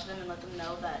reach out to them and let them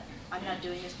know that I'm not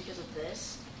doing this because of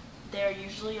this, they're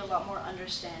usually a lot more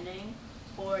understanding,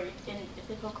 or if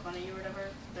they poke fun at you or whatever,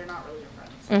 they're not really your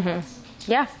friends.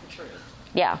 Yeah. That's the truth.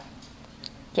 Yeah.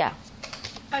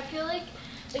 I feel like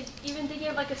even thinking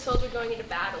of, like, a soldier going into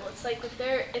battle, it's like if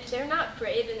they're not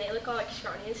brave and they look all, like,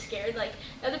 scrawny and scared, like,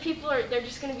 other people they're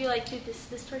just gonna be like, dude,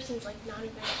 this person's, like, not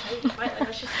even ready to fight. Like,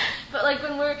 that's just. But, like,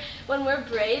 when we're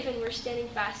brave and we're standing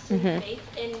fast in faith,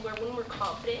 and when we're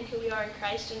confident in who we are in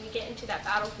Christ, and we get into that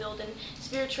battlefield and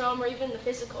spiritual realm, or even the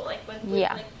physical, like when we're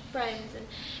like friends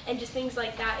and just things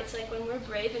like that, it's like when we're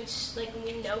brave and like when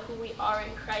we know who we are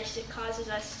in Christ, it causes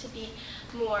us to be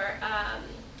more.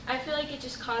 I feel like it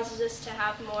just causes us to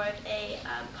have more of a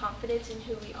confidence in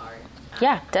who we are.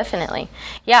 Yeah, definitely.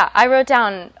 Yeah, I wrote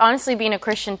down, honestly, being a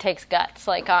Christian takes guts,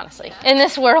 like, honestly. Yeah. In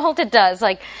this world, it does.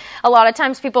 Like, a lot of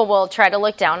times people will try to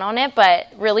look down on it, but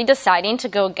really deciding to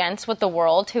go against what the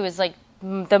world, who is, like,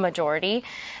 the majority,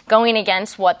 going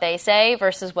against what they say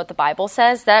versus what the Bible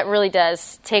says, that really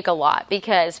does take a lot,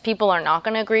 because people are not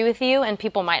going to agree with you, and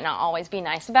people might not always be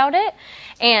nice about it.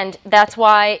 And that's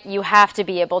why you have to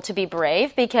be able to be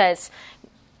brave, because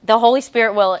the Holy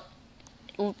Spirit will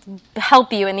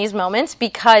help you in these moments,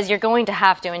 because you're going to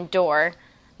have to endure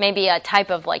maybe a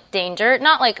type of, like, danger,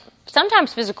 not like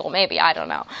sometimes physical, maybe, I don't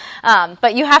know.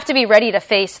 But you have to be ready to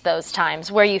face those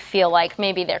times where you feel like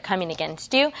maybe they're coming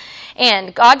against you.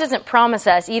 And God doesn't promise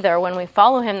us either when we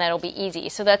follow him that it'll be easy.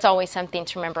 So that's always something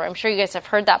to remember. I'm sure you guys have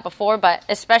heard that before, but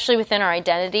especially within our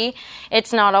identity,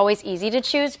 it's not always easy to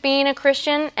choose being a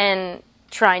Christian and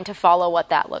trying to follow what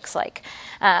that looks like.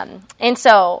 And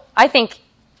so I think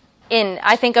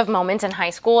of moments in high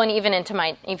school and even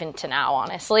to now,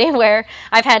 honestly, where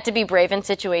I've had to be brave in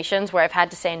situations where I've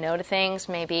had to say no to things.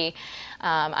 Maybe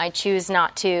I choose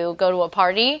not to go to a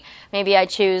party. Maybe I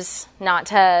choose not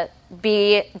to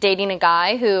be dating a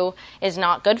guy who is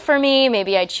not good for me.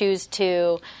 Maybe I choose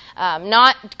to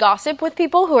not gossip with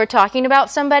people who are talking about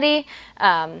somebody.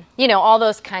 All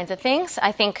those kinds of things,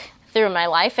 I think, through my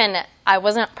life. And I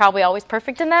wasn't probably always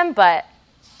perfect in them, but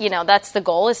that's the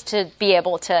goal, is to be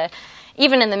able to,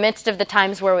 even in the midst of the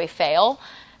times where we fail,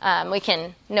 we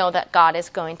can know that God is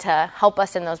going to help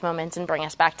us in those moments and bring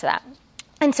us back to that.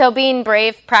 And so being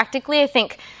brave practically, I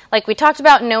think, like we talked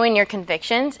about, knowing your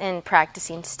convictions and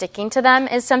practicing sticking to them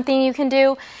is something you can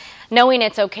do. Knowing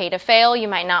it's okay to fail. You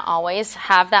might not always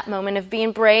have that moment of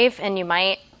being brave, and you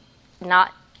might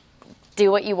not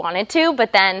do what you wanted to,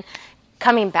 but then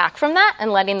coming back from that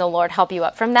and letting the Lord help you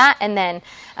up from that, and then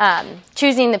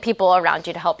choosing the people around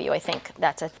you to help you. I think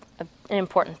that's an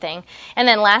important thing. And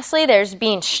then lastly, there's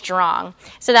being strong.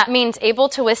 So that means able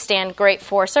to withstand great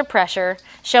force or pressure,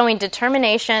 showing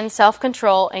determination,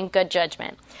 self-control, and good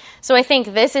judgment. So I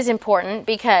think this is important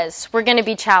because we're going to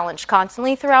be challenged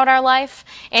constantly throughout our life,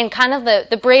 and kind of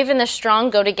the brave and the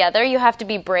strong go together. You have to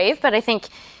be brave, but I think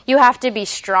you have to be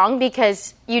strong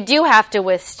because you do have to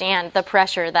withstand the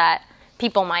pressure that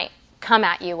people might come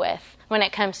at you with when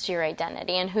it comes to your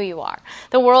identity and who you are.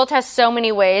 The world has so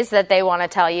many ways that they want to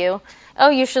tell you, oh,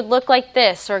 you should look like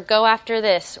this, or go after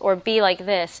this, or be like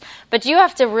this. But you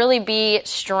have to really be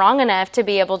strong enough to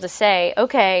be able to say,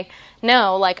 okay,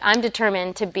 no, like, I'm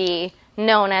determined to be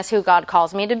known as who God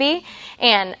calls me to be.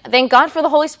 And thank God for the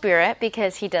Holy Spirit,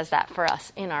 because he does that for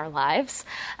us in our lives.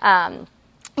 And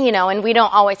we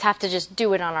don't always have to just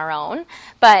do it on our own,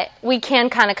 but we can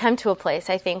kind of come to a place,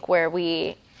 I think, where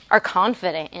we are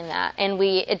confident in that, and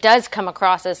it does come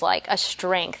across as like a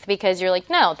strength, because you're like,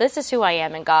 no, this is who I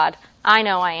am in God. I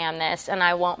know I am this, and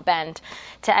I won't bend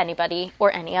to anybody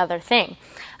or any other thing.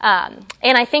 And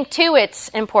I think, too, it's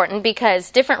important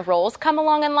because different roles come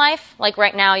along in life. Like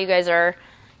right now, you guys are,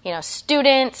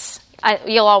 students.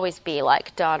 You'll always be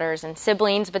like daughters and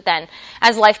siblings, but then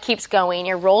as life keeps going,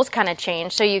 your roles kind of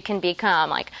change. So you can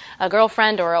become like a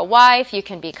girlfriend or a wife. You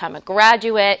can become a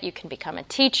graduate. You can become a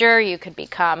teacher. You could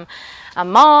become a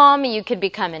mom. You could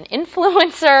become an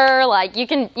influencer. Like you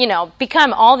can,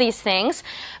 become all these things.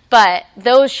 But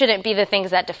those shouldn't be the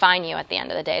things that define you at the end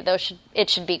of the day. It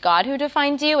should be God who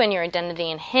defines you and your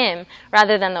identity in him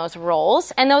rather than those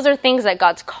roles. And those are things that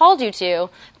God's called you to.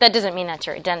 That doesn't mean that's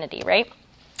your identity, right?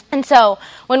 And so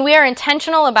when we are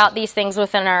intentional about these things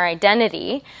within our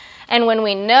identity, and when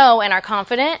we know and are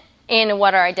confident in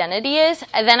what our identity is,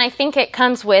 then I think it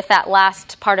comes with that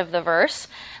last part of the verse,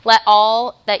 let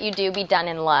all that you do be done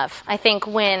in love. I think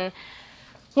when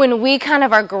we kind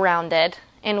of are grounded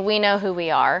and we know who we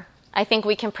are, I think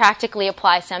we can practically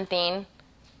apply something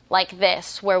like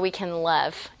this where we can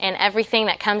love. And everything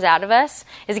that comes out of us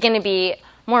is going to be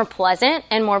more pleasant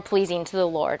and more pleasing to the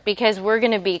Lord because we're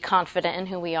going to be confident in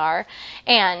who we are.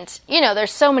 And,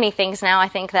 there's so many things now I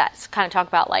think that's kind of talk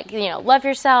about like, love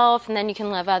yourself and then you can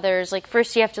love others. Like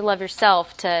first you have to love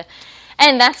yourself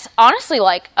and that's honestly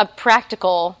like a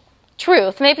practical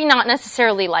truth. Maybe not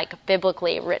necessarily like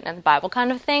biblically written in the Bible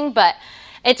kind of thing, but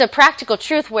it's a practical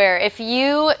truth where if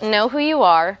you know who you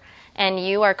are and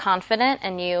you are confident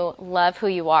and you love who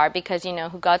you are because you know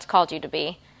who God's called you to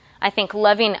be, I think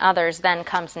loving others then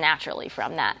comes naturally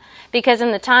from that. Because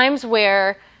in the times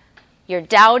where you're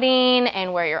doubting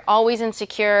and where you're always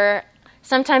insecure,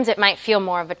 sometimes it might feel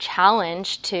more of a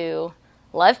challenge to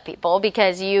love people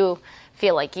because you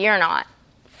feel like you're not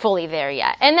fully there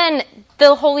yet. And then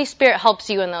the Holy Spirit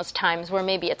helps you in those times where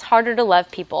maybe it's harder to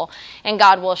love people and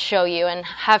God will show you and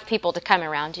have people to come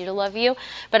around you to love you.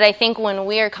 But I think when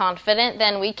we are confident,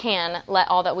 then we can let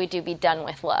all that we do be done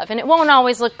with love. And it won't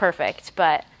always look perfect,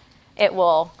 but that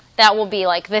will be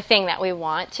like the thing that we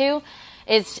want to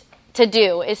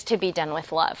be done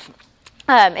with love.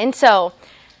 And so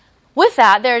with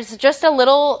that, there's just a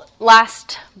little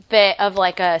last bit of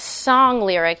like a song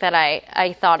lyric that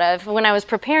I thought of when I was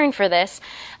preparing for this.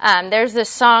 There's this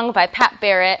song by Pat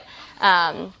Barrett.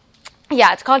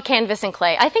 It's called Canvas and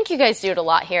Clay. I think you guys do it a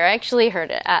lot here. I actually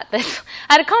heard it at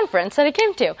a conference that I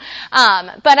came to.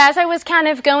 But as I was kind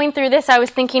of going through this, I was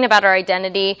thinking about our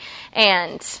identity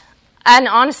and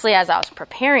honestly, as I was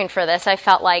preparing for this, I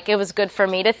felt like it was good for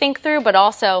me to think through, but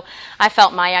also I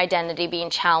felt my identity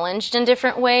being challenged in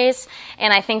different ways.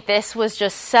 And I think this was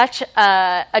just such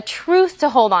a truth to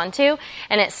hold on to.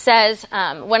 And it says,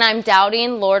 when I'm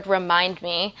doubting, Lord, remind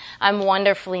me, I'm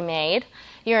wonderfully made.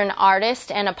 You're an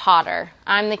artist and a potter.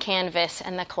 I'm the canvas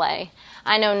and the clay.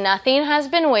 I know nothing has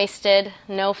been wasted,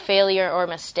 no failure or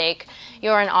mistake.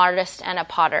 You're an artist and a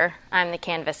potter. I'm the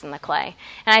canvas and the clay.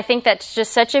 And I think that's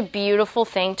just such a beautiful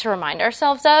thing to remind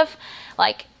ourselves of.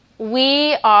 Like,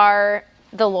 we are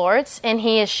the Lord's, and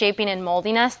he is shaping and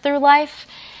molding us through life.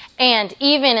 And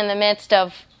even in the midst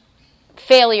of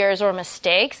failures or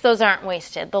mistakes, those aren't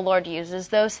wasted. The Lord uses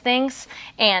those things.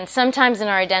 And sometimes in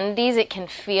our identities, it can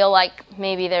feel like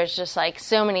maybe there's just like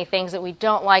so many things that we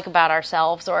don't like about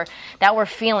ourselves or that we're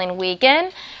feeling weak in.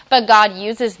 But God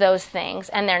uses those things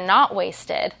and they're not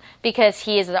wasted because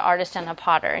he is the artist and the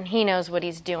potter and he knows what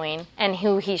he's doing and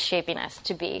who he's shaping us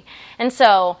to be. And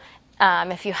so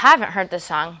if you haven't heard this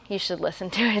song, you should listen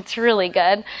to it. It's really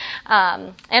good.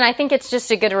 And I think it's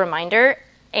just a good reminder.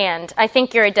 And I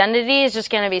think your identity is just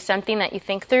going to be something that you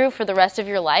think through for the rest of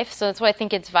your life. So that's why I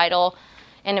think it's vital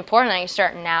and important that you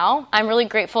start now. I'm really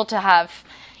grateful to have,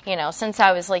 since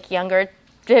I was like younger,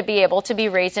 to be able to be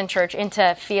raised in church and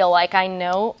to feel like I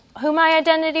know who my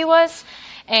identity was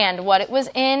and what it was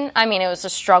in. I mean, it was a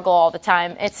struggle all the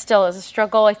time. It still is a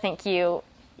struggle. I think you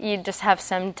just have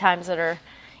some times that are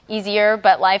easier,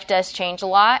 but life does change a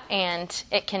lot and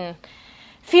it can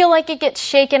feel like it gets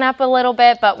shaken up a little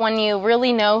bit, but when you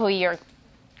really know who you're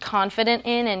confident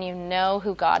in and you know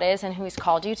who God is and who he's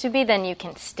called you to be, then you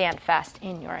can stand fast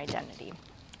in your identity.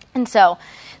 And so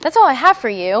that's all I have for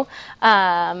you.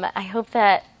 I hope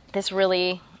that this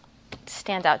really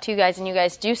stands out to you guys and you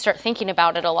guys do start thinking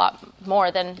about it a lot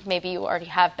more than maybe you already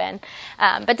have been.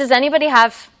 But does anybody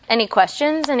have any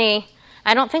questions?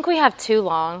 I don't think we have too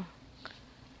long.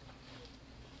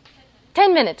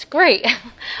 10 minutes, great.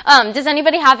 Does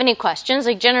anybody have any questions,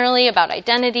 like generally about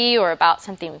identity or about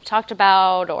something we've talked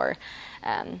about? Or, we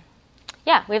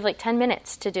have like 10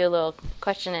 minutes to do a little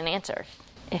question and answer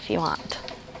if you want.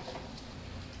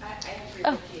 I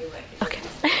agree with you. Like, okay.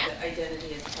 That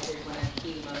identity is probably one of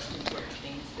the most important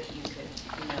things that you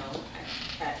could know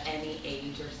at any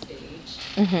age or stage,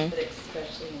 but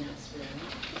especially in this room,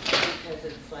 because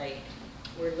it's like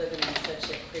we're living in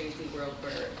such a crazy world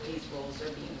where these roles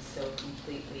are being so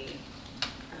completely,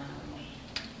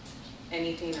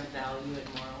 anything of value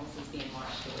and morals is being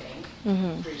washed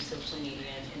away through social media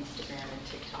and Instagram and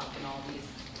TikTok and all these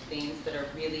things that are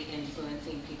really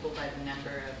influencing people by the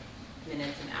number of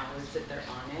minutes and hours that they're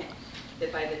on it,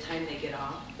 that by the time they get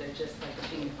off, they're just like a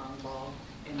ping pong ball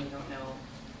and they don't know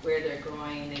where they're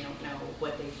going. They don't know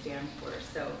what they stand for.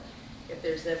 So if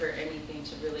there's ever anything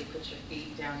to really put your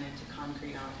feet down into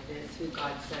concrete on, it is who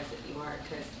God says that you are.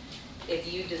 Because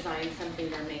if you design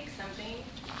something or make something,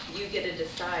 you get to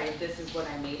decide, this is what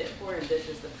I made it for, and this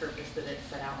is the purpose that it's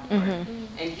set out for.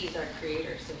 And He's our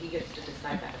creator, so He gets to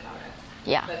decide that about us.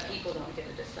 Yeah. But people don't get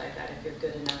to decide that if you're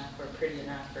good enough or pretty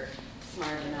enough or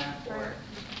smart enough or,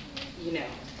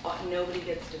 nobody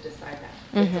gets to decide that.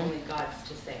 It's only God's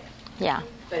to say. Yeah.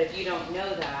 But if you don't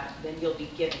know that, then you'll be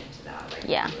given to that, like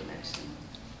Yeah. you were mentioning.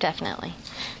 Definitely.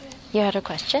 You had a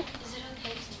question? Is it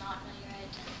okay to not know your identity?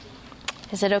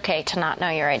 Is it okay to not know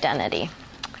your identity?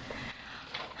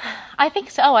 I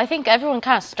think so. I think everyone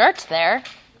kind of starts there.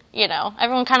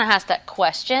 Everyone kind of has to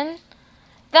question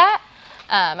that.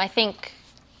 I think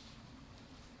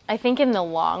in the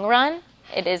long run,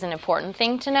 it is an important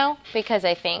thing to know, because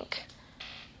I think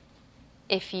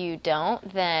if you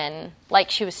don't, then,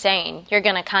 like she was saying, you're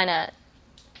going to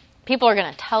people are going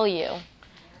to tell you,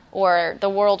 or the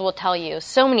world will tell you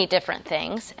so many different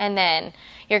things, and then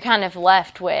you're kind of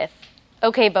left with,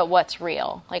 okay, but what's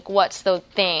real? Like, what's the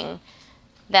thing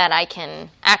that I can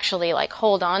actually,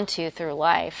 hold on to through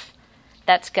life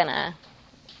that's going to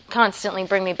constantly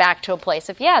bring me back to a place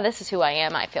of, yeah, this is who I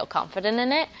am. I feel confident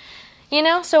in it.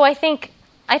 So I think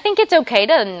it's okay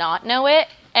to not know it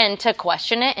and to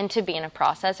question it and to be in a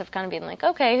process of kind of being like,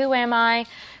 okay, who am I?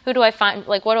 Who do I find,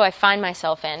 what do I find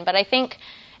myself in? But I think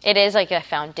it is like a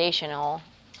foundational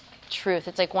truth.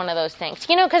 It's like one of those things,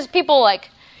 because people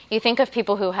you think of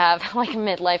people who have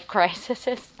midlife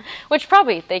crises, which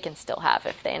probably they can still have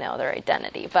if they know their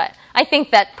identity. But I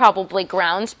think that probably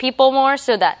grounds people more,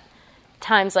 so that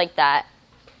times like that,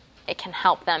 it can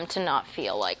help them to not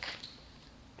feel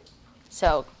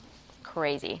so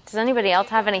crazy. Does anybody else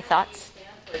have any thoughts?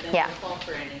 Yeah. Fall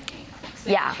for anything. So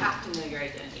Yeah. You have to know your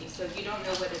identity. So if you don't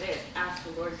know what it is, ask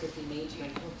the Lord, because He made you,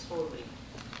 and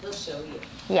He'll show you.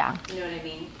 Yeah. You know what I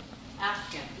mean?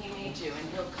 Ask Him. He made you, and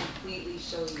He'll completely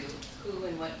show you who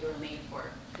and what you're made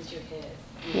for, because you're His.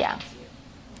 He Yeah. loves you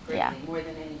greatly, Yeah. more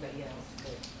than anybody else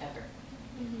could ever.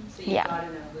 So you Yeah. got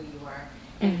to know who you are.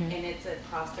 And it's a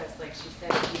process, like she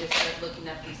said. You just start looking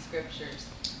up these scriptures.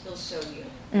 He'll show you,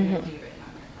 and it'll be written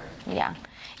on your heart. Yeah.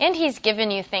 And He's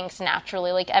given you things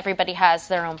naturally. Everybody has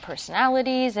their own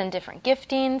personalities and different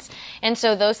giftings. And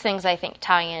so those things, I think,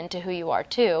 tie into who you are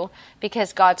too,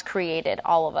 because God's created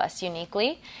all of us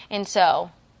uniquely. And so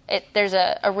there's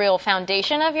a real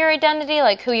foundation of your identity,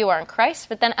 like who you are in Christ.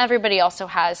 But then everybody also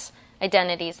has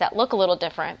identities that look a little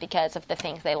different because of the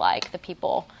things they like, the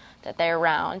people that they're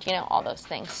around, all those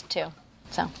things too.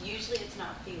 So Usually it's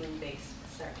not feeling based.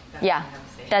 Sorry, that's yeah, what I'm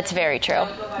saying. that's very true.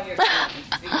 Don't go by your feelings,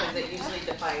 because it usually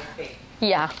defies faith.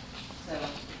 Yeah. So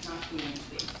it's not feelings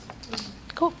based.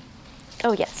 Cool.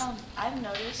 Oh, yes. I've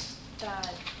noticed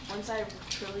that once I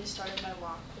truly started my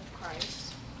walk with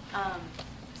Christ,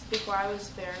 before I was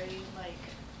very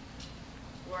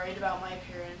worried about my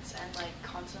appearance and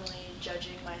constantly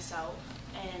judging myself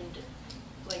and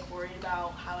worried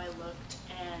about how I looked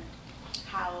and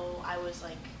how I was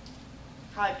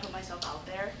how I put myself out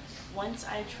there. Once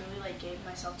I truly gave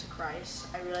myself to Christ,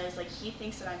 I realized He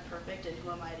thinks that I'm perfect, and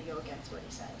who am I to go against what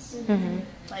He says?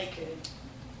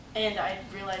 And I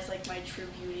realized my true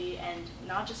beauty, and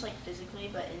not just physically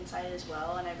but inside as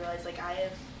well. And I realized I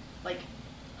have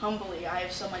humbly I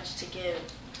have so much to give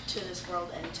to this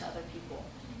world and to other people.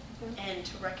 And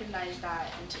to recognize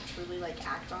that and to truly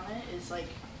act on it is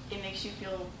it makes you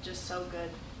feel just so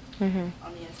good on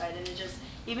the inside. And it just,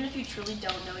 even if you truly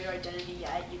don't know your identity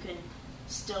yet, you can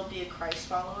still be a Christ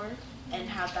follower and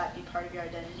have that be part of your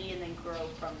identity, and then grow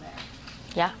from there.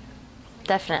 Yeah,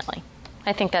 definitely.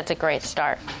 I think that's a great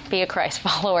start. Be a Christ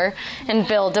follower and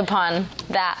build upon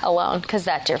that alone, because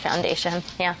that's your foundation.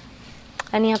 Yeah.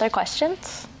 Any other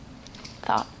questions?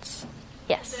 Thoughts?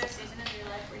 Yes. Is there a season of your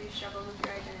life where you struggled with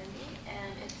your identity?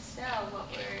 And if so,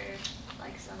 what were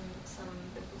some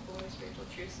biblical or spiritual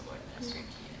truths the Lord ministered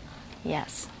to you?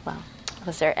 Yes. Well,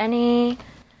 was there any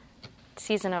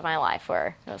season of my life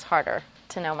where it was harder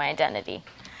to know my identity?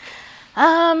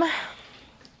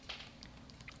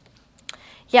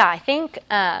 Yeah, I think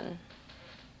the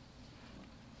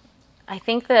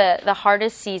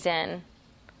hardest season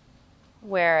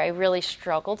where I really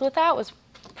struggled with that was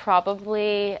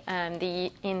probably in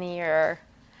the year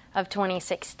of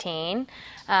 2016.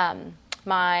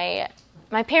 My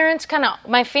parents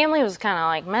my family was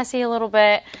kind of messy a little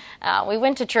bit. We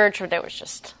went to church, but it was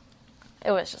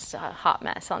just a hot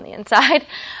mess on the inside.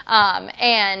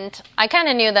 And I kind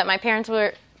of knew that my parents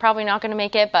were probably not going to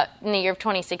make it, but in the year of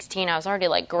 2016, I was already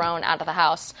grown out of the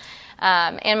house.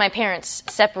 And my parents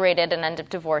separated and ended up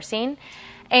divorcing.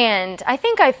 And I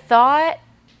think I thought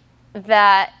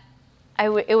that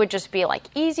it would just be like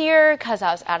easier because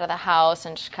I was out of the house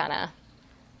and just kind of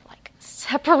like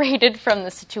separated from the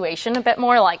situation a bit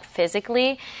more, like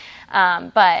physically.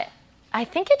 But I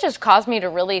think it just caused me to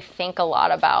really think a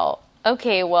lot about,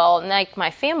 okay, well, like my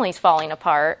family's falling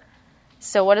apart.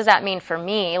 So what does that mean for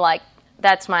me? Like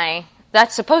that's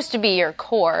supposed to be your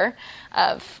core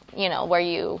of, where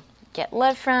you get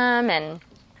love from and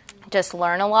just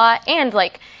learn a lot. And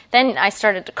like then I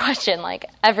started to question like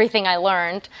everything I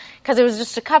learned, because it was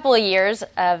just a couple of years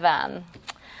of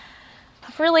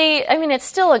really, it's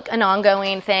still an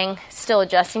ongoing thing, still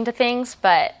adjusting to things,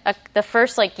 but the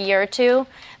first like year or two,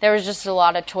 there was just a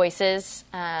lot of choices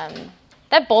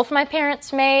that both my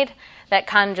parents made that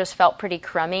kind of just felt pretty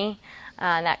crummy,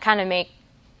 and that kind of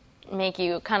make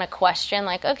you kind of question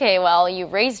like, okay, well, you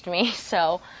raised me,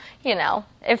 so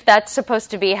if that's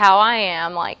supposed to be how I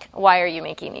am, like, why are you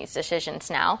making these decisions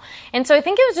now? And so I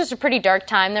think it was just a pretty dark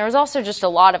time. There was also just a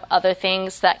lot of other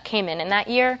things that came in that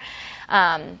year.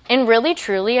 And really,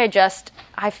 truly,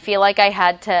 I feel like I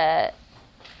had to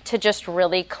just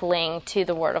really cling to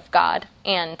the Word of God.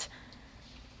 And,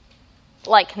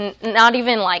 like, not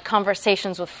even, like,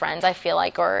 conversations with friends, I feel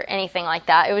like, or anything like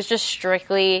that. It was just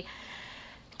strictly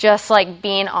just, like,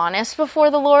 being honest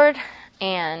before the Lord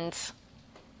and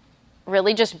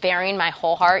really just bearing my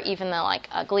whole heart, even the like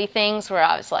ugly things where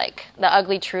I was like the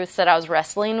ugly truths that I was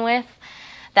wrestling with,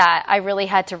 that I really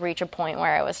had to reach a point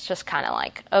where I was just kind of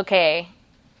like, okay,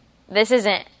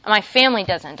 my family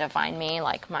doesn't define me,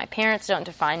 like my parents don't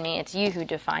define me, it's you who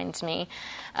defines me.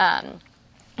 And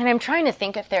I'm trying to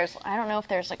think I don't know if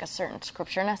there's like a certain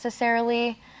scripture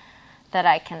necessarily that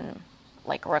I can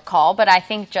like recall, but I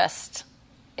think it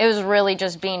was really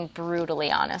just being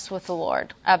brutally honest with the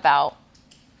Lord about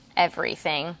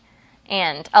everything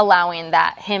and allowing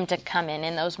him to come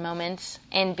in those moments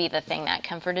and be the thing that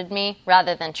comforted me,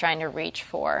 rather than trying to reach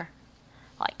for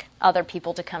like other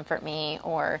people to comfort me,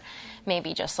 or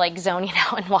maybe just like zoning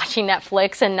out and watching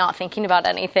Netflix and not thinking about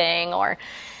anything, or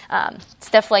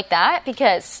stuff like that.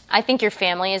 Because I think your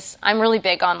family I'm really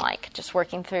big on like just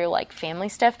working through like family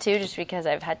stuff too, just because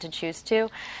I've had to choose to.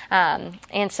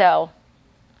 And so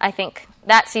I think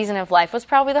that season of life was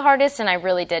probably the hardest, and I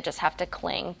really did just have to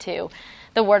cling to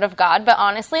the Word of God. But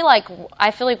honestly, like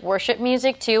I feel like worship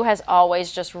music too has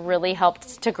always just really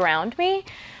helped to ground me,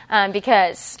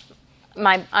 because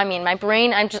my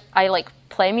brain, I like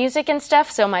play music and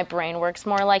stuff, so my brain works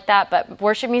more like that. But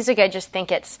worship music, I just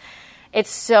think it's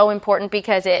so important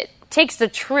because it takes the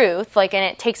truth, like, and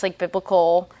it takes like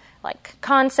biblical like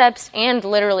concepts, and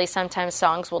literally sometimes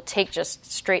songs will take just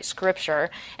straight scripture,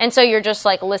 and so you're just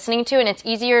like listening to it, and it's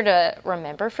easier to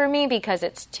remember for me because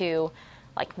it's to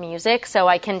like music, so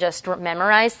I can just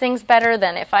memorize things better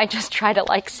than if I just try to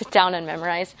like sit down and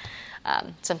memorize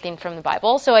something from the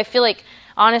Bible. So I feel like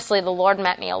honestly the Lord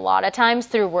met me a lot of times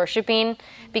through worshiping,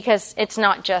 because it's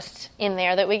not just in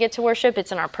there that we get to worship,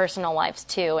 it's in our personal lives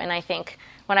too. And I think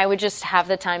when I would just have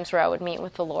the times where I would meet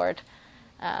with the Lord,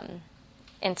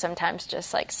 and sometimes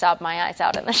just like sob my eyes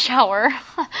out in the shower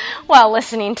while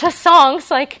listening to songs.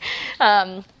 Like,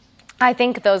 I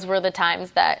think those were the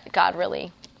times that God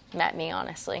really met me,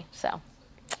 honestly. So,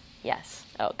 yes.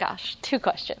 Oh gosh, 2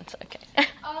 questions. Okay.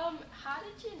 How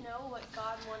did you know what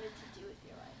God wanted to do with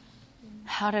your life?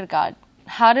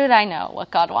 How did I know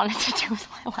what God wanted to do with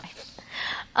my life?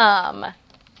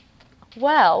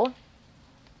 Well,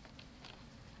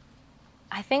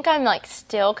 I think I'm like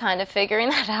still kind of figuring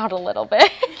that out a little bit.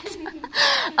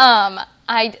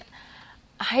 I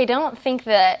don't think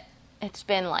that it's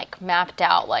been like mapped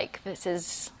out like this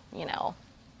is,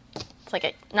 it's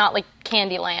like not like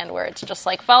Candyland where it's just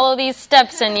like follow these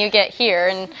steps and you get here,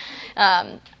 and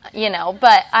but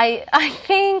I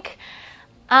think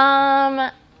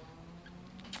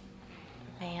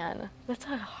man, that's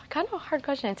a kind of a hard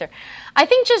question to answer. I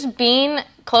think just being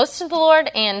close to the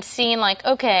Lord and seeing like,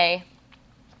 okay,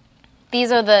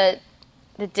 these are the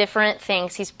different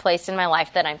things He's placed in my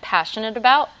life that I'm passionate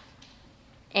about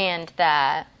and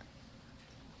that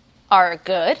are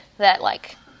good, that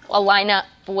like align up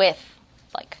with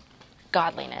like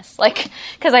godliness, like,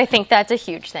 because I think that's a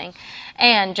huge thing.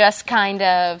 And just kind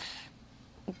of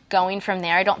going from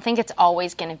there. I don't think it's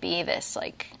always going to be this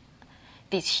like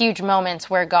these huge moments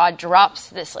where God drops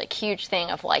this like huge thing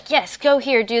of like, yes, go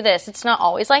here, do this. It's not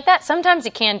always like that. Sometimes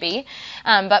it can be.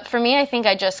 But for me, I think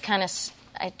I just kind of,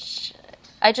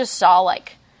 I just saw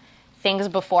like things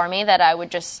before me that I would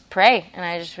just pray. And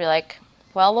I just be like,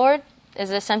 well, Lord, is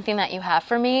this something that you have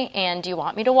for me? And do you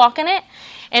want me to walk in it?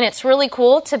 And it's really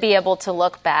cool to be able to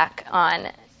look back on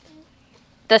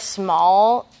the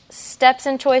small steps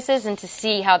and choices and to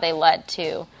see how they led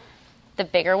to the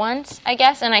bigger ones, I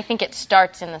guess. And I think it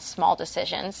starts in the small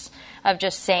decisions of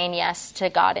just saying yes to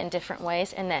God in different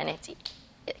ways, and then it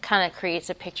kind of creates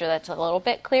a picture that's a little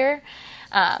bit clearer.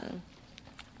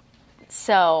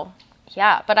 So,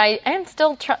 yeah, but I am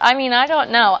still, I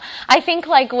don't know. I think,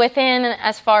 like, within,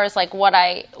 as far as, like, what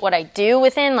I do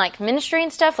within, like, ministry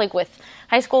and stuff, like, with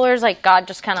high schoolers, like, God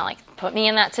just kind of, like, put me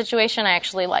in that situation. I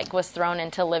actually, like, was thrown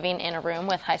into living in a room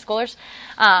with high schoolers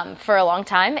for a long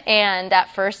time, and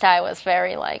at first I was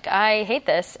very, like, I hate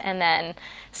this, and then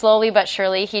slowly but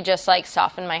surely he just, like,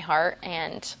 softened my heart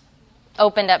and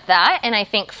opened up that, and I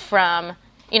think from...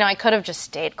 I could have just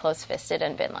stayed close-fisted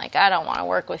and been like, I don't want to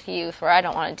work with youth, or I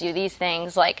don't want to do these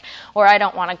things, like, or I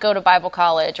don't want to go to Bible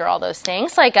college, or all those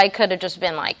things. Like, I could have just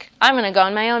been like, I'm going to go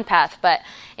on my own path. But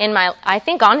I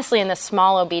think, honestly, in the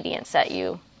small obedience that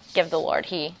you give the Lord,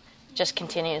 he just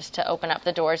continues to open up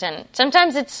the doors. And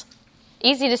sometimes it's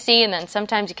easy to see, and then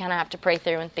sometimes you kind of have to pray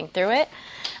through and think through it.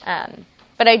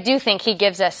 But I do think he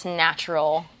gives us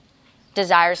natural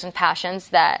desires and passions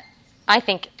that I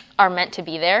think are meant to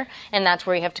be there, and that's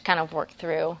where you have to kind of work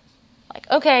through, like,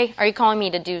 okay, are you calling me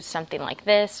to do something like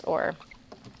this? Or,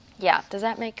 yeah, does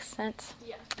that make sense?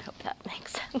 Yeah. I hope that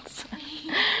makes sense.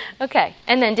 Okay,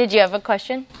 and then did you have a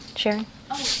question, Sharon?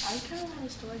 Oh, I kind of had a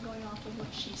story going off of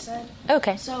what she said.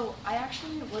 Okay. So, I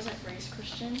actually wasn't raised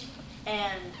Christian,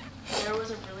 and there was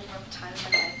a really rough time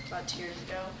in my life about 2 years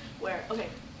ago where, okay,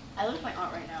 I live with my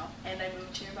aunt right now, and I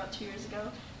moved here about 2 years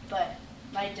ago, but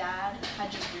my dad had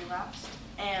just relapsed,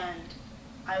 and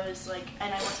I was like,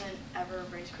 and I wasn't ever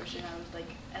raised Christian. I was like,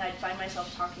 and I'd find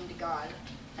myself talking to God.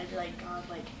 I'd be like, God,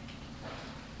 like,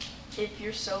 if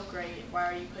you're so great,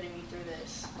 why are you putting me through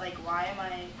this? Like, why am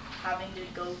I having to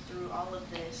go through all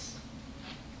of this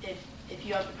if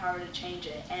you have the power to change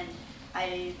it? And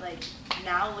I, like,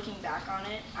 now looking back on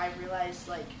it, I realized,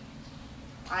 like,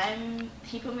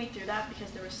 he put me through that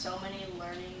because there were so many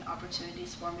learning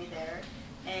opportunities for me there.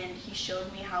 And he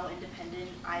showed me how independent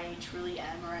I truly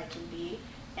am, or I can be.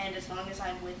 And as long as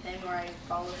I'm with him or I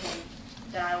follow him,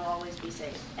 then I will always be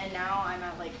safe. And now I'm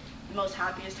at, like, the most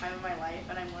happiest time of my life,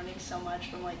 and I'm learning so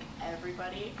much from, like,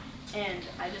 everybody. And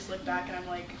I just look back and I'm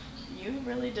like, you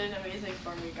really did amazing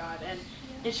for me, God. And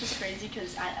it's just crazy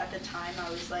because at the time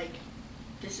I was like,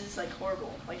 this is, like,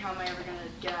 horrible. Like, how am I ever going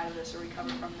to get out of this or recover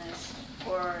from this?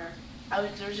 Or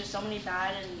there was just so many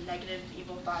bad and negative,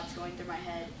 evil thoughts going through my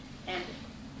head. And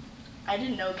I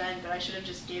didn't know then, but I should have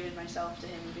just given myself to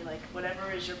him and be like,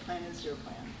 whatever is your plan is your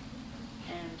plan.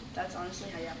 And that's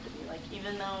honestly how you have to be. Like,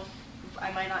 even though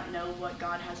I might not know what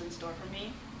God has in store for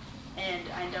me, and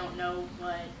I don't know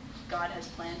what God has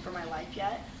planned for my life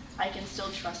yet, I can still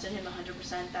trust in him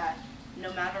 100% that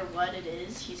no matter what it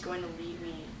is, he's going to lead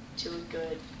me to a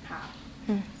good path.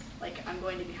 Like, I'm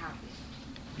going to be happy.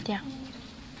 Yeah.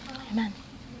 Amen.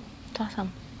 That's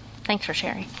awesome. Thanks for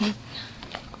sharing.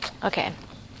 Okay.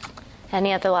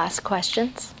 Any other last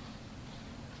questions?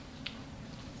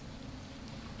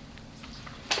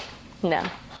 No.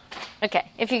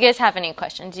 Okay. If you guys have any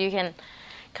questions, you can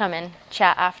come and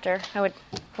chat after. I would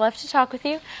love to talk with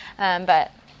you, but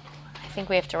I think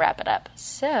we have to wrap it up.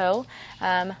 So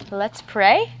let's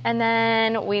pray, and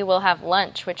then we will have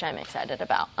lunch, which I'm excited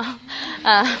about.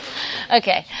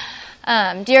 Okay.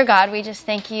 Dear God, we just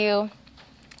thank you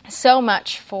so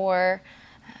much for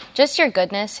just your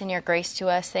goodness and your grace to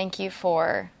us. Thank you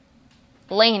for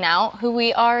laying out who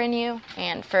we are in you,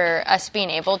 and for us being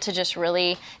able to just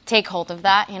really take hold of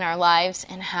that in our lives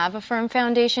and have a firm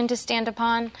foundation to stand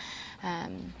upon.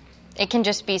 It can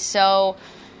just be so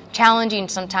challenging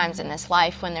sometimes in this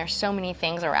life when there's so many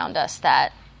things around us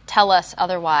that tell us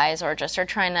otherwise, or just are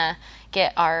trying to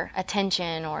get our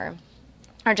attention, or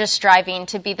are just striving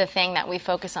to be the thing that we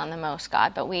focus on the most,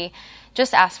 God. But we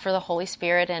just ask for the Holy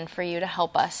Spirit and for you to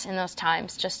help us in those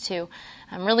times, just to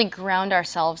really ground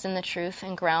ourselves in the truth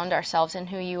and ground ourselves in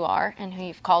who you are and who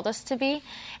you've called us to be.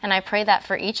 And I pray that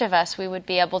for each of us, we would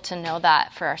be able to know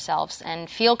that for ourselves and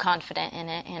feel confident in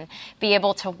it and be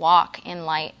able to walk in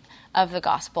light of the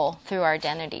gospel through our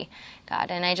identity,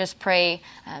 God. And I just pray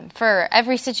for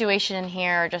every situation in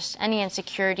here, or just any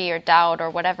insecurity or doubt or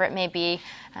whatever it may be,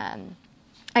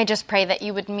 I just pray that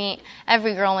you would meet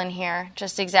every girl in here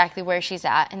just exactly where she's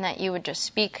at, and that you would just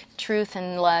speak truth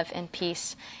and love and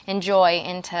peace and joy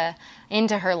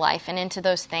into her life and into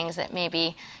those things that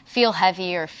maybe feel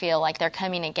heavy or feel like they're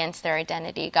coming against their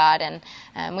identity, God.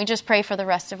 And we just pray for the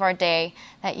rest of our day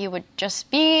that you would just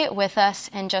be with us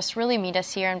and just really meet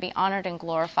us here and be honored and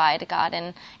glorified, God,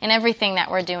 in everything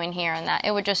that we're doing here, and that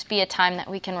it would just be a time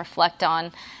that we can reflect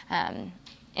on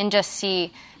and just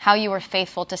see how you were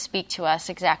faithful to speak to us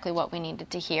exactly what we needed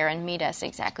to hear and meet us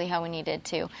exactly how we needed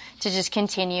to just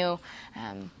continue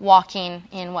walking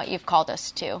in what you've called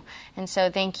us to. And so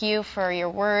thank you for your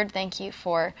word. Thank you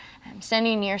for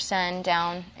sending your son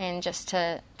down and just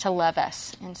to love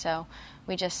us. And so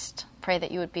we just pray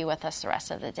that you would be with us the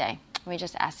rest of the day. We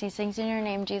just ask these things in your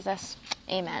name, Jesus.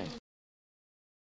 Amen.